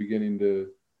work was beginning to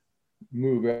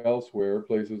move elsewhere,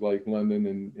 places like London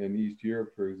and East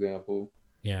Europe, for example.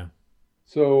 Yeah.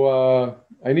 So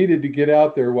I needed to get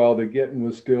out there while the getting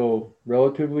was still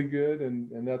relatively good,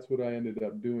 and that's what I ended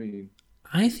up doing.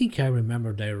 I think I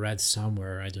remembered I read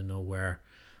somewhere, I don't know where,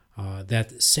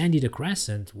 that Sandy the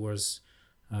Crescent was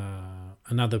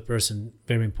another person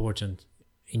very important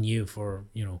in you for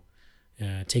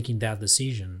taking that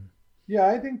decision. Yeah,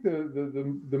 I think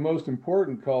the most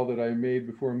important call that I made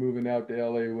before moving out to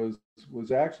LA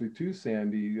was actually to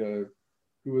Sandy,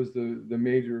 who was the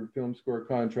major film score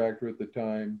contractor at the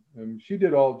time. She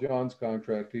did all John's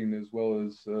contracting as well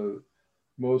as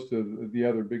most of the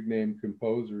other big name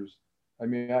composers. I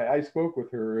mean, I spoke with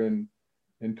her and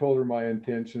told her my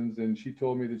intentions, and she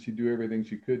told me that she'd do everything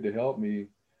she could to help me.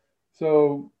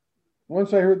 So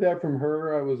once I heard that from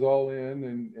her, I was all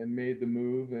in and made the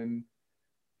move,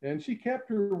 and she kept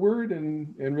her word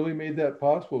and really made that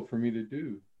possible for me to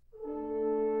do.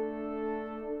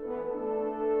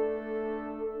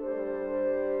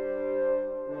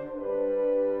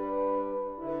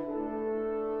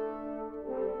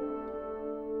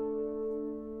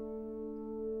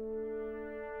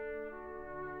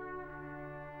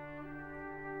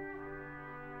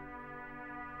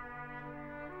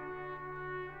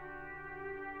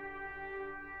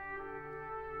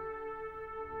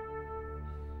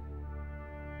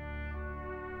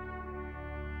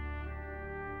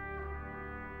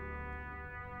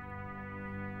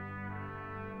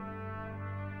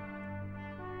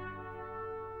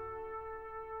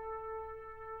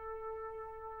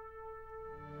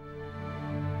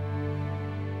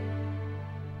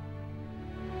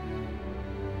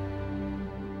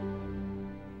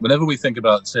 Whenever we think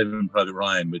about Saving Private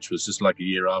Ryan, which was just like a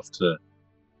year after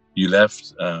you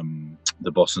left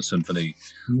the Boston Symphony,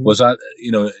 was that,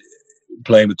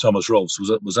 playing with Thomas Rolfes,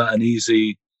 was that an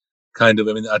easy kind of,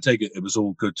 I mean, I take it was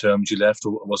all good terms you left,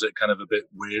 or was it kind of a bit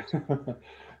weird?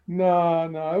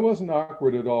 No, it wasn't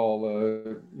awkward at all.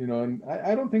 And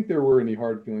I don't think there were any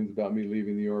hard feelings about me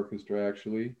leaving the orchestra,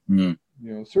 actually.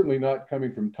 Certainly not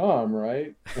coming from Tom,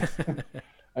 right?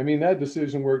 I mean, that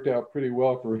decision worked out pretty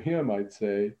well for him, I'd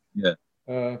say. Yeah.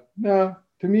 No,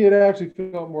 to me, it actually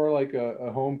felt more like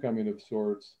a homecoming of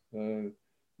sorts. It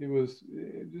was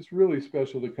just really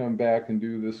special to come back and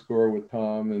do this score with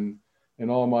Tom and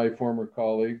all my former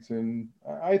colleagues. And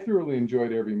I thoroughly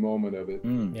enjoyed every moment of it.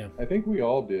 Yeah. I think we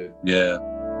all did. Yeah.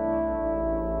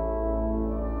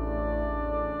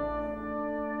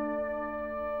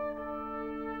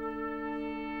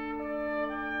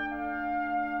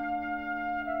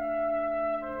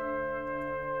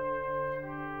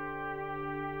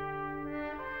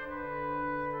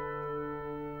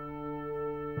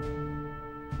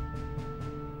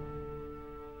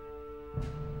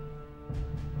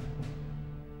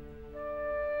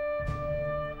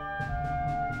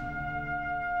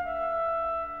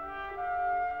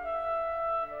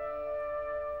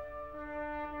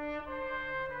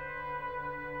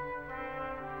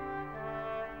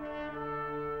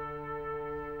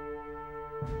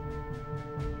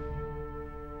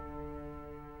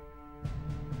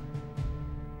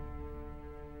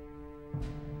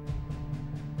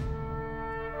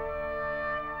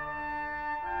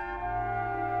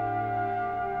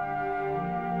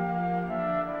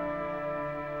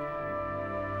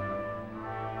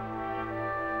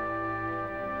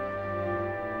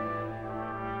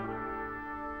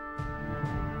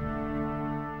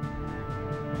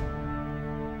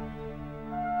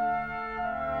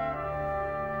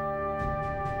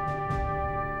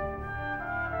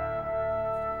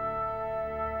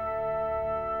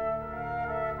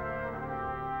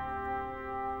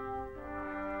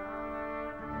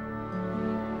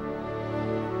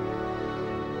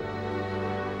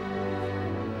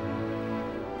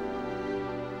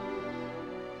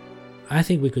 I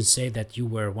think we could say that you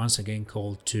were once again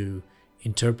called to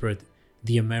interpret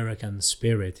the American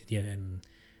spirit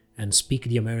and speak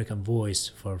the American voice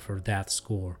for that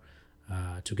score,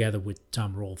 together with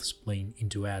Tom Rolfes playing in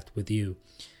duet with you.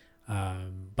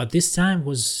 But this time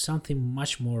was something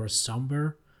much more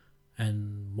somber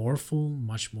and mournful,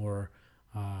 much more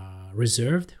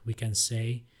reserved, we can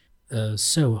say.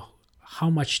 So, how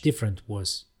much different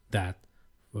was that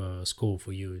score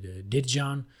for you? Did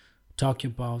John talk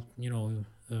about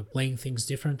playing things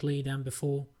differently than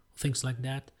before, things like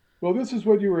that? Well, this is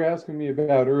what you were asking me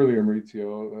about earlier,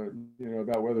 Maurizio.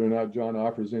 About whether or not John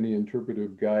offers any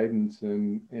interpretive guidance,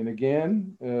 and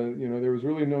again, there was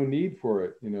really no need for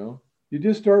it. You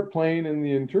just start playing, and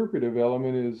the interpretive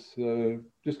element is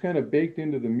just kind of baked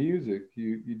into the music.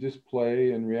 You just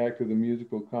play and react to the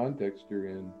musical context you're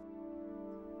in.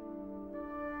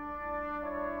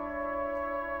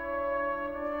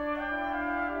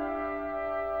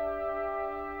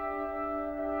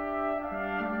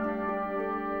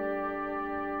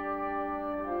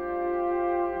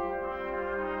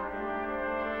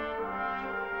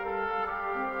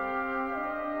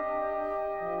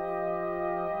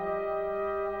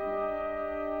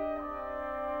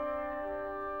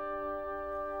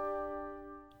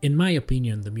 In my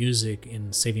opinion, the music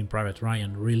in Saving Private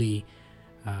Ryan really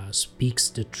speaks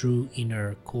the true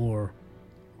inner core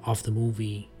of the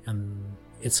movie and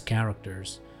its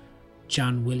characters.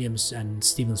 John Williams and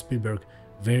Steven Spielberg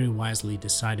very wisely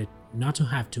decided not to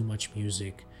have too much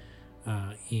music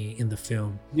in the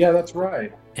film. Yeah, that's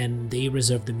right. And they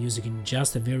reserved the music in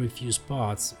just a very few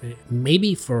spots,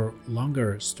 maybe for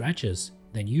longer stretches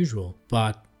than usual.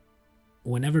 But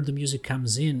whenever the music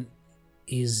comes in,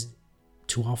 is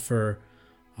to offer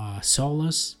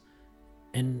solace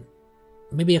and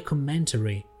maybe a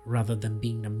commentary rather than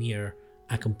being a mere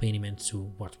accompaniment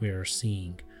to what we are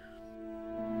seeing.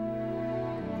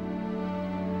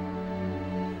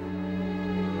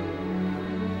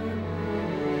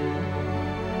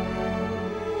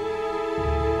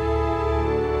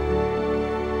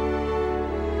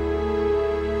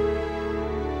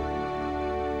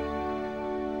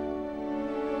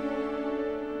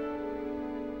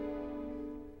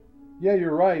 Yeah,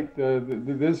 you're right.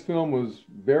 This film was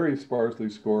very sparsely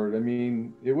scored. I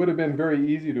mean, it would have been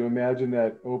very easy to imagine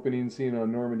that opening scene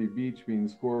on Normandy Beach being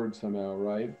scored somehow,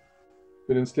 right?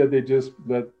 But instead, they just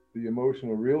let the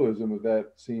emotional realism of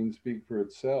that scene speak for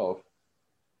itself.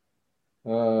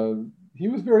 He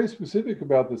was very specific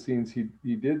about the scenes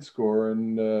he did score,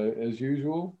 and as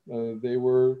usual, they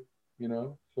were,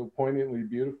 so poignantly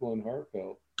beautiful and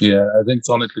heartfelt. Yeah, I think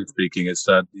sonically speaking, it's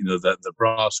that that the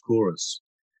brass chorus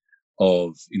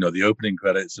of the opening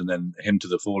credits and then Hymn to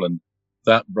the Fallen,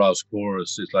 that brass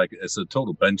chorus is like it's a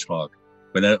total benchmark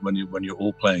when you're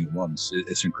all playing at once.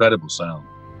 It's incredible sound.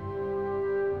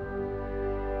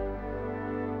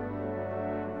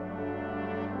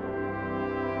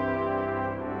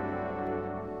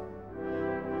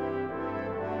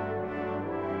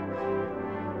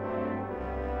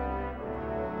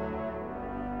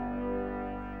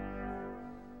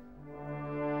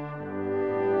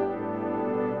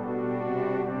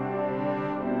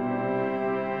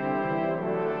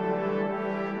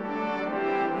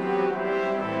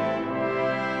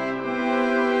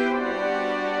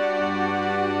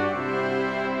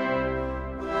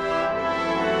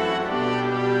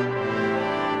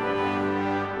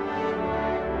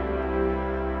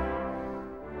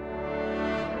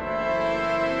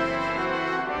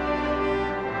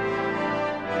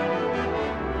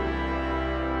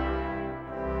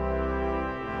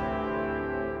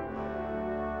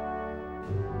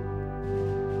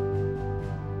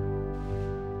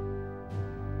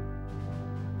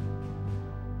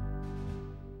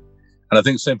 And I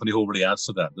think Symphony Hall really adds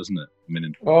to that, doesn't it? I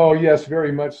mean, oh yes,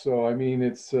 very much so. I mean,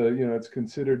 it's it's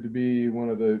considered to be one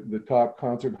of the top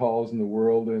concert halls in the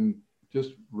world, and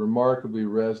just remarkably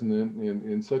resonant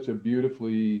in such a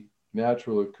beautifully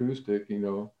natural acoustic,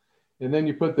 And then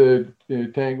you put the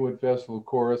Tanglewood Festival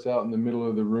chorus out in the middle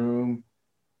of the room,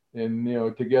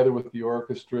 and together with the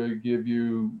orchestra, give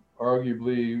you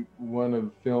arguably one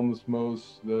of film's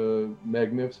most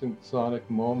magnificent sonic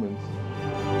moments.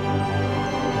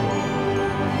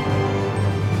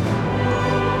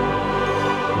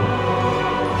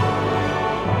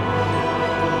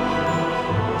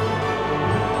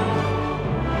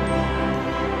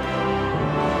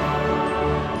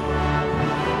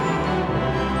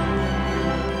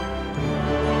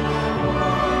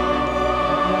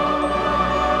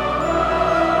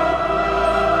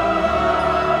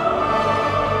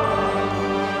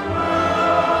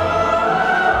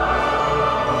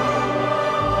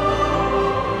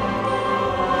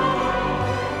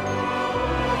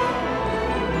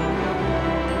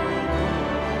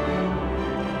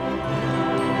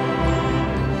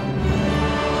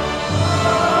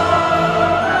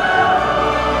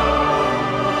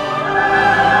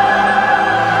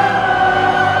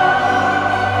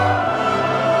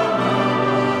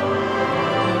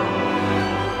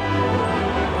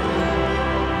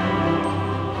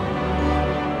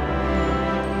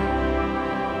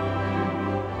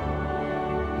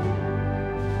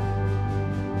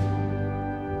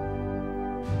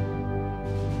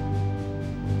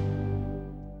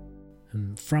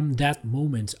 from that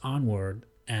moment onward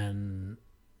and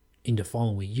in the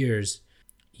following years,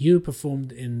 you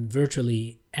performed in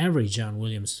virtually every John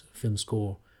Williams film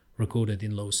score recorded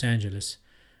in Los Angeles,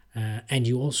 and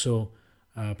you also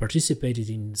participated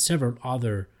in several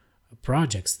other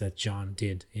projects that John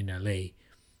did in LA,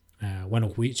 one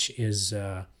of which is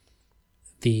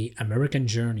the American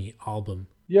Journey album.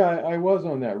 Yeah, I was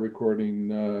on that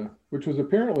recording, which was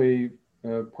apparently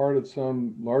part of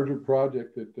some larger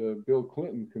project that Bill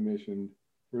Clinton commissioned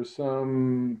for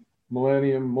some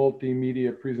Millennium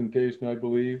multimedia presentation, I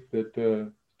believe,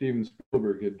 that Steven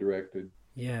Spielberg had directed.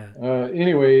 Yeah.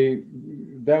 Anyway,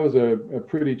 that was a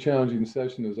pretty challenging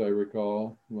session, as I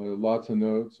recall. Lots of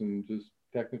notes and just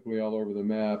technically all over the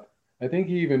map. I think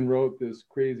he even wrote this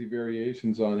crazy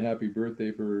variations on Happy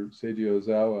Birthday for Seiji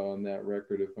Ozawa on that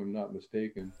record, if I'm not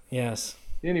mistaken. Yes.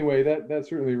 Anyway, that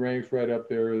certainly ranks right up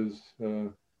there as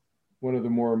one of the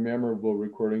more memorable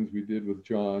recordings we did with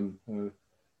John.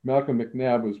 Malcolm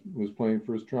McNabb was playing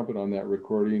first trumpet on that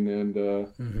recording,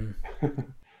 and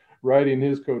riding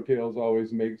his coattails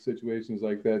always makes situations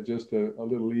like that just a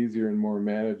little easier and more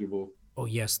manageable. Oh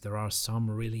yes, there are some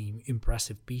really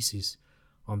impressive pieces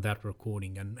on that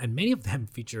recording, and many of them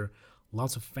feature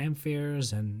lots of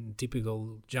fanfares and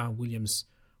typical John Williams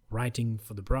writing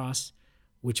for the brass,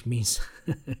 which means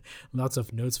lots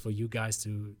of notes for you guys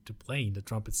to play in the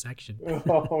trumpet section.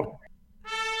 Oh.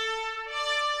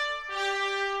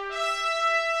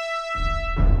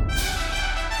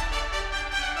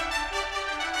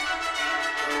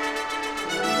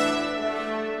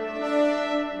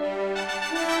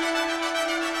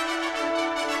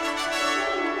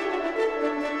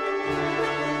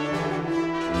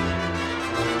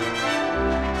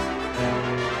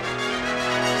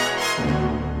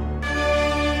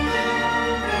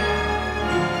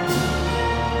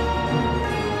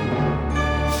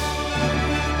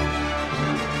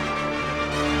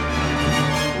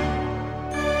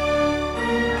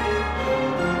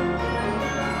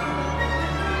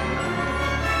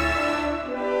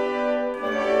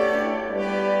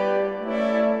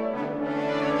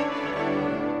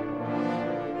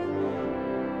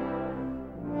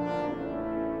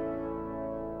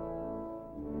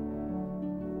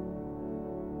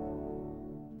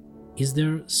 Is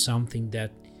there something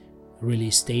that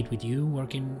really stayed with you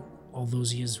working all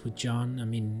those years with John? I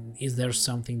mean, is there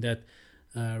something that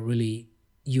really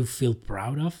you feel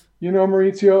proud of? You know,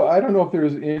 Maurizio, I don't know if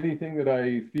there's anything that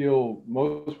I feel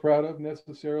most proud of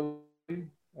necessarily.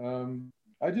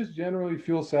 I just generally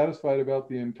feel satisfied about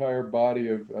the entire body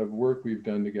of work we've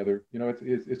done together. You know,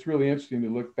 it's really interesting to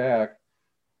look back,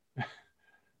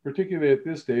 particularly at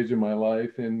this stage of my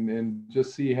life, and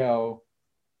just see how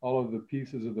all of the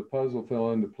pieces of the puzzle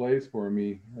fell into place for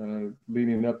me,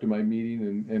 leading up to my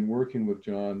meeting and working with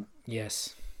John.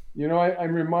 Yes. You know,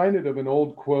 I'm reminded of an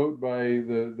old quote by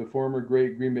the former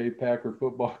great Green Bay Packer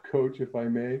football coach, if I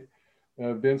may,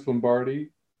 Vince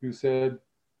Lombardi, who said,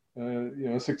 you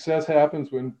know, success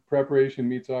happens when preparation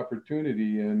meets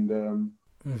opportunity. And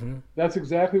that's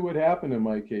exactly what happened in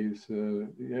my case.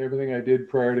 Everything I did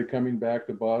prior to coming back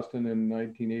to Boston in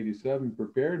 1987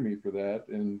 prepared me for that.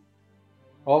 And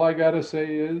all I got to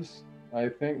say is, I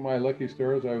thank my lucky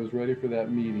stars I was ready for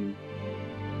that meeting.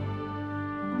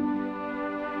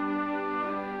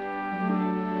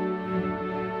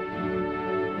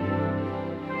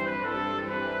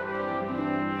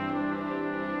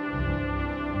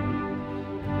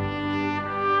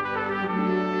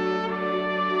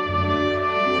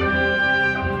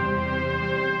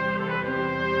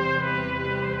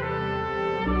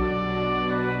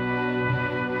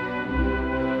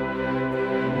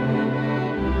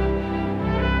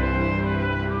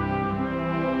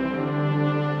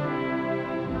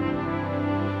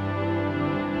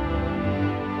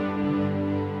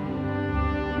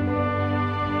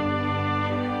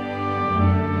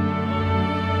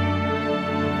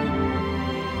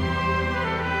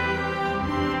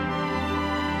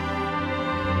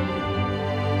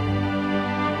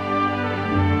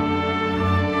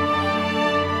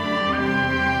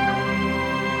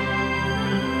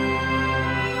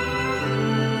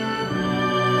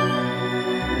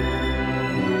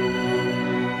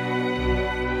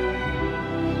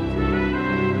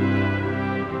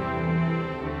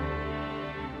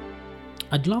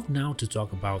 I'd love now to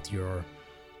talk about your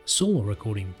solo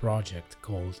recording project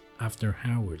called After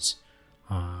Hours,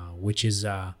 which is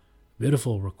a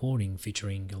beautiful recording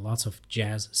featuring lots of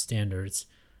jazz standards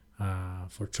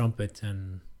for trumpet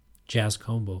and jazz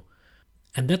combo.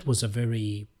 And that was a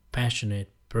very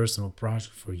passionate personal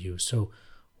project for you. So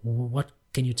what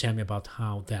can you tell me about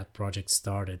how that project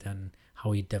started and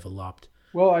how it developed?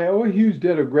 Well, I owe a huge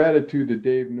debt of gratitude to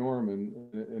Dave Norman,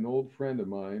 an old friend of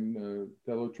mine,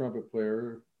 fellow trumpet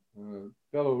player,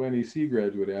 fellow NEC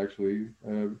graduate, actually,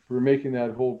 for making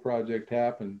that whole project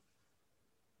happen.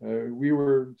 We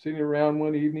were sitting around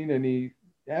one evening and he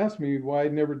asked me why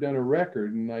I'd never done a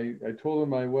record. And I told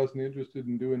him I wasn't interested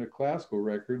in doing a classical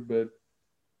record, but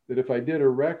that if I did a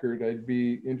record, I'd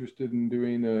be interested in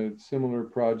doing a similar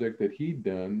project that he'd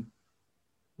done,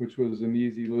 which was an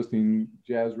easy listening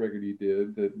jazz record he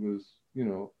did that was,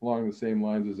 along the same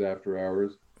lines as After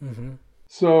Hours. Mm-hmm.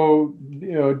 So,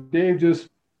 Dave just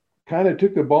kind of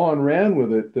took the ball and ran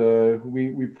with it.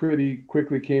 We pretty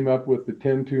quickly came up with the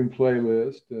 10-tune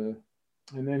playlist.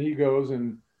 And then he goes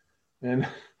and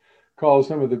calls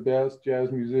some of the best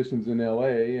jazz musicians in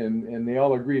LA, and they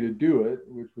all agree to do it,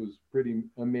 which was pretty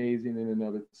amazing in and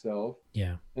of itself.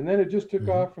 Yeah. And then it just took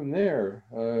off from there.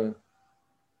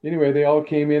 Anyway, they all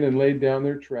came in and laid down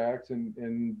their tracks,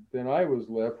 and then I was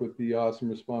left with the awesome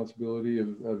responsibility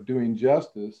of doing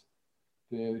justice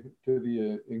to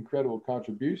the incredible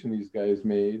contribution these guys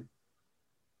made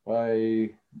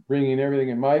by bringing everything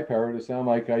in my power to sound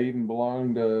like I even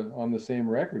belonged on the same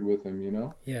record with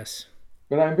them, Yes.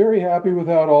 But I'm very happy with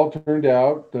how it all turned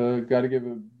out. Got to give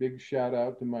a big shout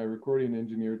out to my recording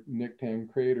engineer, Nick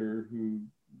Tancrader, who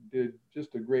did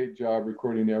just a great job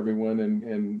recording everyone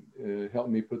and helped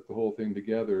me put the whole thing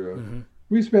together.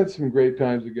 We spent some great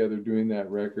times together doing that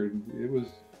record. It was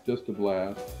just a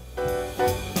blast.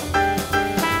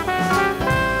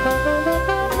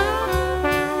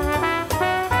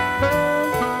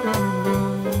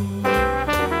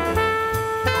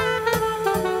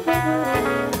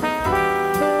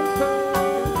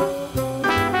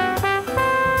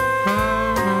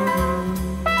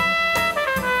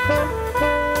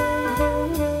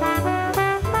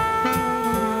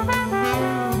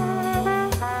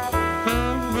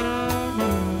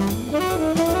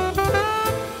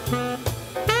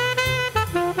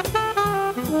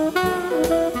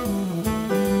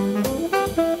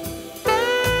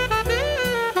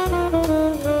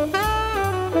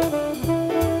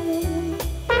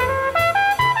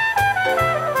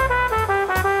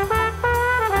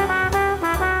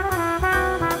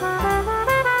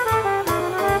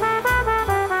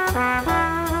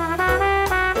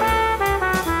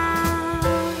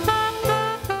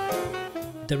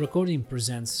 The recording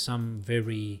presents some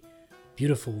very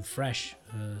beautiful, fresh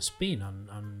spin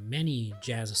on many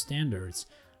jazz standards.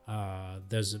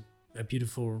 There's a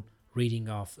beautiful reading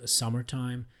of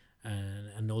Summertime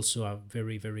and also a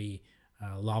very, very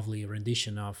lovely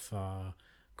rendition of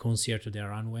Concierto de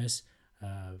Aranjuez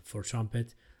for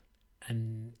trumpet.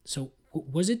 And so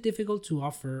was it difficult to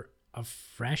offer a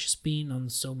fresh spin on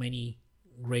so many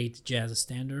great jazz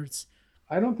standards?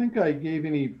 I don't think I gave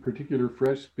any particular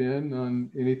fresh spin on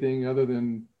anything other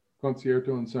than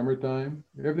Concierto and Summertime.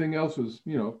 Everything else was,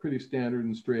 pretty standard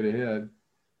and straight ahead.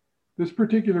 This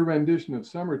particular rendition of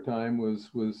Summertime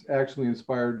was actually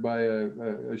inspired by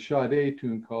a Sade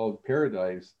tune called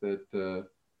Paradise that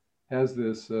has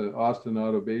this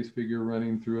ostinato bass figure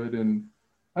running through it. And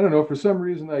I don't know, for some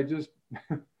reason, I just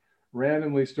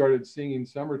randomly started singing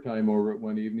Summertime over it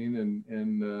one evening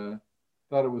and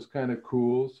thought it was kind of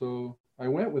cool. So I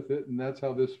went with it, and that's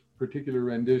how this particular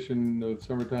rendition of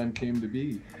Summertime came to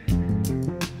be.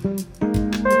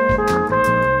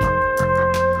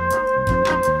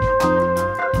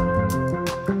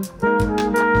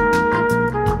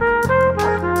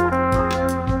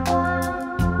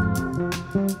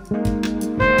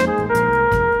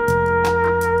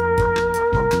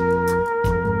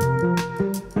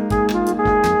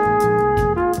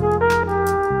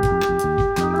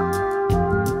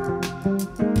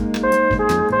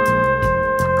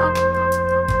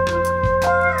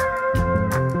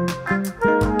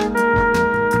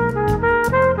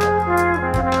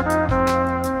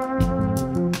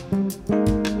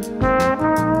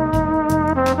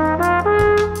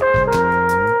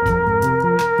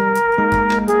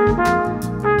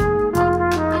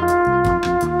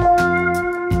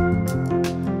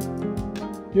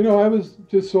 I was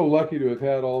just so lucky to have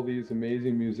had all these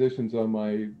amazing musicians on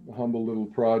my humble little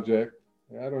project.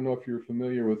 I don't know if you're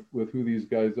familiar with who these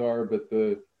guys are, but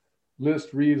the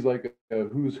list reads like a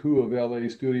who's who of LA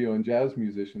studio and jazz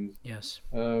musicians. Yes.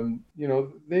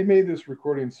 They made this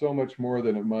recording so much more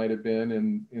than it might have been.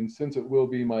 And since it will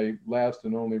be my last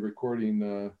and only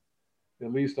recording,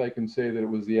 at least I can say that it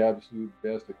was the absolute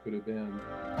best it could have been.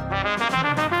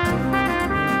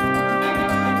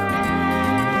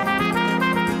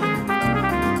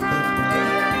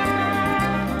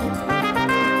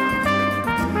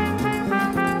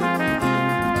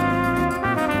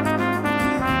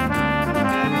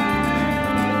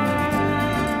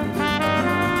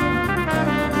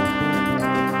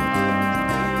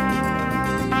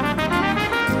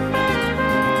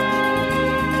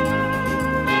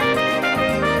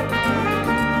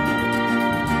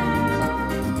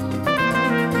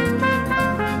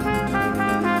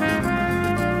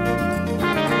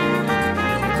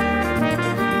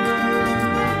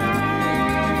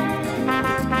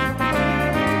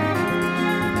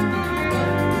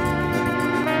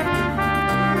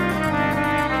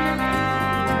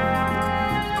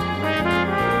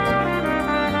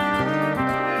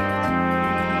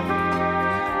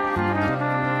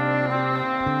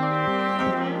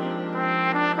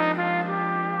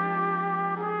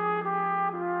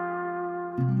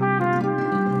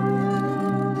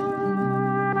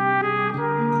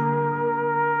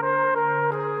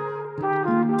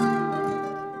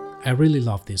 I really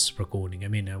love this recording. I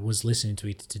mean, I was listening to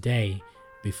it today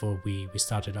before we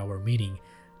started our meeting,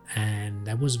 and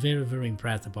I was very, very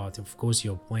impressed about, of course,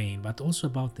 your playing, but also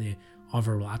about the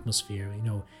overall atmosphere. You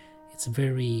know, it's a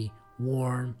very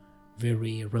warm,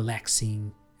 very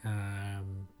relaxing,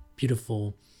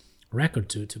 beautiful record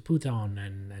to put on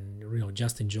and you know,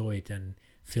 just enjoy it and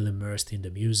feel immersed in the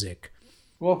music.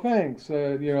 Well, thanks.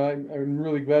 I'm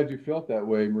really glad you felt that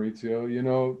way,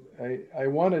 Maurizio. I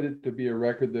wanted it to be a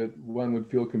record that one would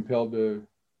feel compelled to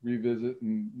revisit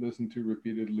and listen to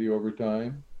repeatedly over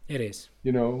time. It is.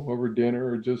 Over dinner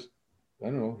or just, I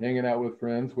don't know, hanging out with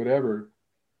friends, whatever.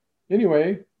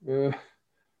 Anyway,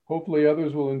 hopefully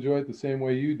others will enjoy it the same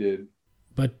way you did.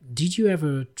 But did you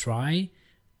ever try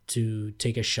to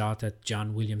take a shot at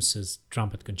John Williams's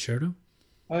trumpet concerto?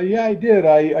 Yeah, I did.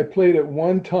 I played it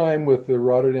one time with the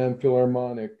Rotterdam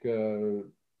Philharmonic,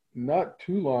 not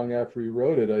too long after he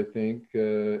wrote it, I think,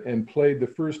 and played the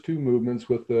first two movements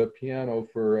with the piano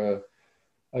for a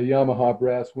Yamaha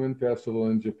Brass Wind Festival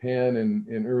in Japan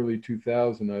in early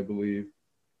 2000, I believe.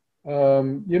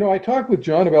 I talked with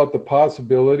John about the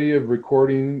possibility of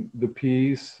recording the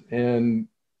piece, and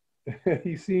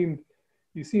he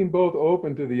seemed both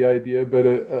open to the idea, but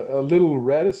a little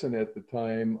reticent at the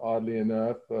time, oddly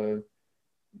enough.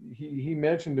 He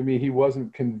mentioned to me he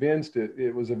wasn't convinced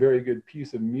it was a very good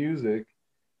piece of music.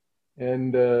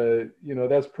 And,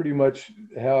 that's pretty much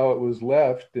how it was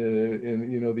left.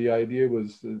 And the idea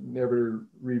was never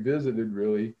revisited,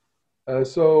 really.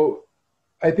 So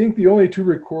I think the only two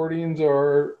recordings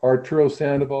are Arturo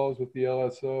Sandoval's with the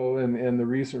LSO and the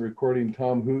recent recording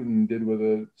Tom Hooten did with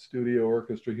a studio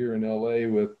orchestra here in LA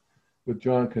with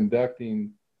John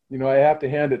conducting. I have to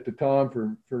hand it to Tom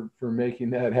for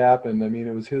making that happen. I mean,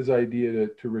 it was his idea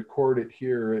to record it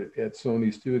here at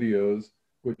Sony Studios,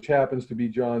 which happens to be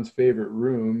John's favorite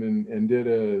room, and did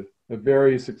a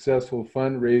very successful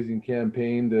fundraising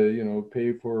campaign to,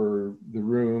 pay for the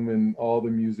room and all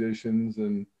the musicians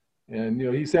and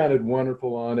he sounded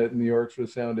wonderful on it, and the orchestra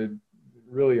sounded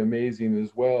really amazing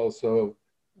as well. So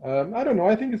I don't know.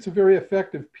 I think it's a very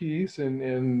effective piece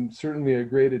and certainly a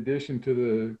great addition to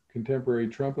the contemporary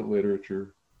trumpet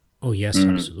literature. Oh, yes,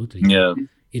 absolutely. Yeah.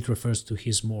 It refers to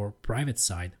his more private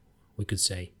side, we could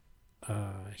say.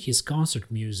 His concert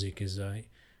music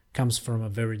comes from a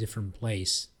very different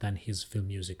place than his film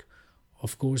music.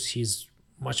 Of course, he's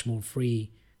much more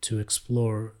free to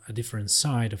explore a different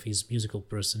side of his musical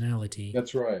personality.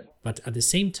 That's right. But at the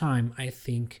same time, I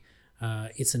think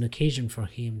it's an occasion for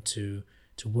him to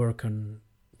work on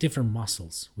different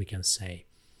muscles, we can say.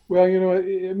 Well,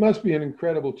 it must be an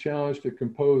incredible challenge to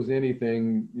compose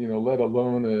anything, let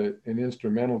alone an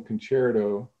instrumental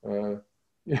concerto.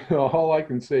 All I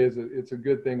can say is that it's a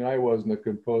good thing I wasn't a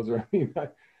composer. I mean,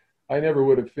 I never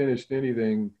would have finished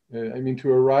anything. I mean,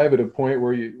 to arrive at a point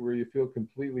where you feel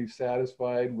completely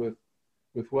satisfied with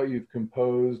what you've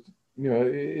composed,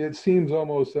 it seems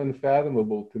almost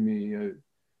unfathomable to me.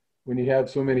 When you have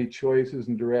so many choices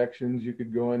and directions you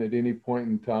could go in at any point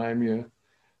in time,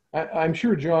 I'm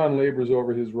sure John labors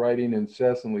over his writing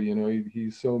incessantly.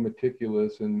 He's so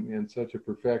meticulous and such a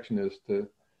perfectionist.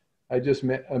 I just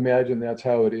imagine that's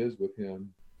how it is with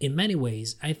him. In many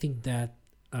ways, I think that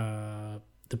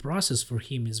the process for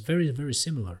him is very, very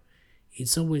similar.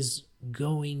 It's always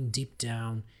going deep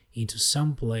down into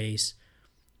some place,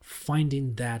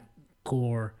 finding that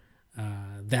core,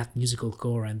 that musical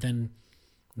core, and then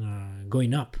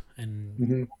going up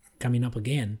and coming up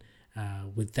again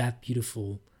with that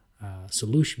beautiful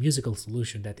musical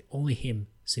solution that only him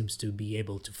seems to be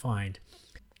able to find.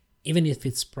 Even if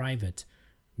it's private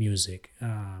music,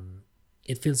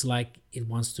 it feels like it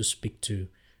wants to speak to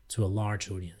a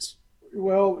large audience.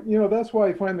 Well, that's why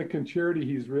I find the concerti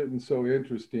he's written so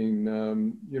interesting.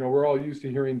 We're all used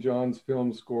to hearing John's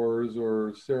film scores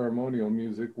or ceremonial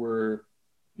music where,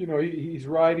 he's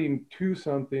writing to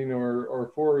something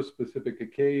or for a specific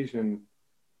occasion.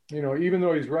 Even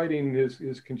though he's writing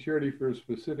his concerti for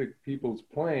specific people's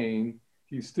playing,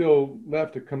 he's still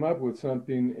left to come up with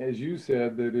something, as you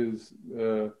said, that is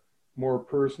more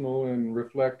personal and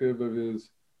reflective of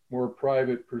his more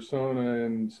private persona,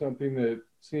 and something that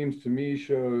seems to me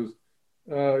shows,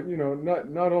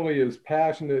 not only his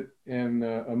passionate and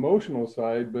emotional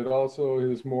side, but also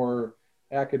his more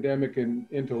academic and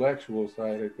intellectual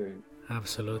side, I think.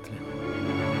 Absolutely.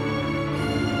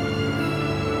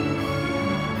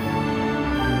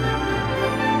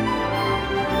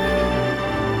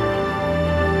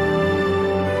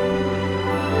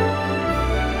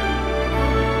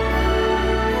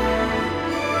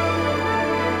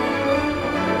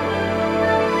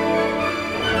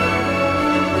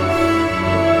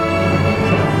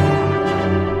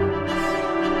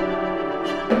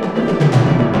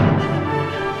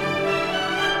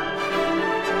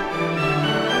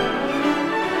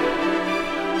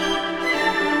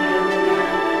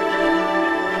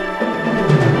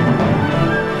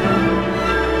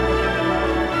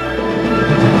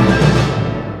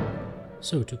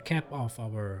 So, to cap off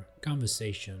our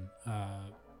conversation,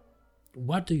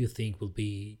 what do you think will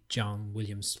be John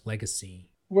Williams' legacy?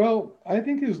 Well, I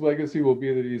think his legacy will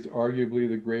be that he's arguably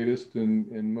the greatest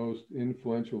and most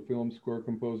influential film score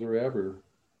composer ever.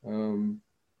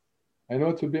 I know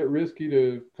it's a bit risky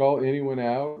to call anyone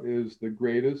out as the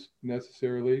greatest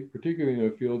necessarily, particularly in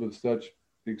a field of such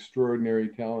extraordinary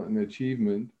talent and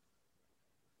achievement.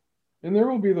 And there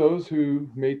will be those who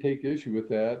may take issue with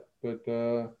that, but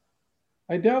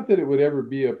I doubt that it would ever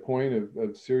be a point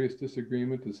of serious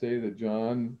disagreement to say that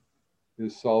John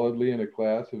is solidly in a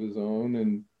class of his own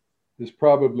and has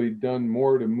probably done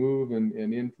more to move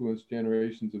and influence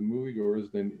generations of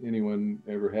moviegoers than anyone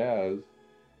ever has.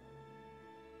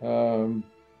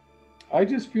 I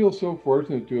just feel so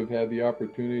fortunate to have had the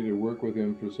opportunity to work with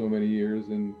him for so many years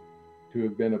and to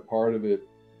have been a part of it.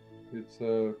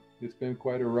 It's been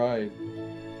quite a ride.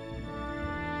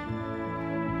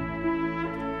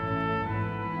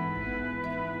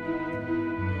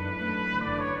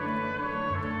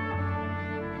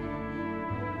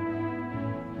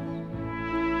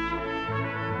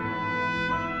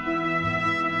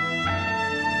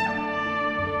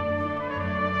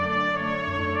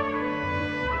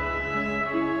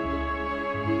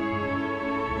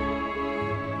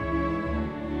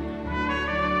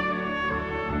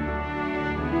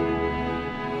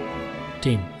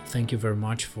 Tim, thank you very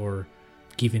much for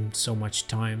giving so much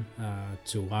time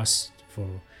to us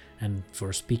and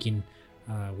for speaking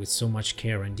with so much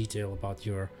care and detail about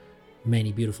your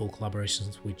many beautiful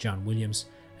collaborations with John Williams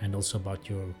and also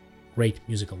about your great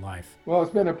musical life. Well,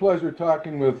 it's been a pleasure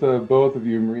talking with both of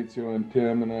you, Maurizio and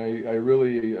Tim, and I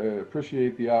really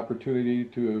appreciate the opportunity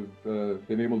to have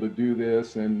been able to do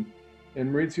this. And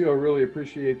Maurizio, I really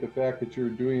appreciate the fact that you're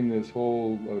doing this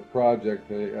whole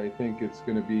project. I think it's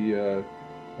going to be a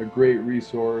great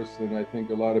resource, and I think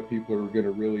a lot of people are going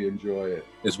to really enjoy it.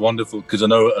 It's wonderful because I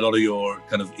know a lot of your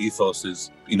kind of ethos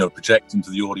is, projecting to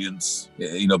the audience,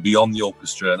 beyond the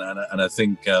orchestra. And I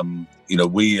think,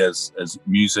 we as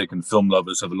music and film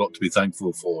lovers have a lot to be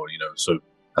thankful for, so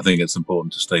I think it's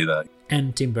important to stay there.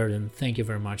 And Tim Burton, thank you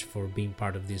very much for being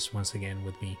part of this once again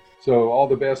with me. So all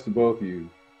the best to both of you.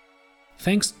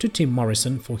 Thanks to Tim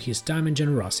Morrison for his time and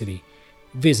generosity.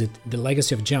 Visit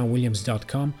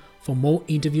thelegacyofjohnwilliams.com for more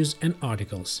interviews and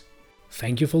articles.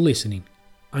 Thank you for listening.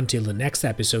 Until the next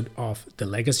episode of the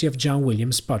Legacy of John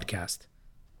Williams podcast.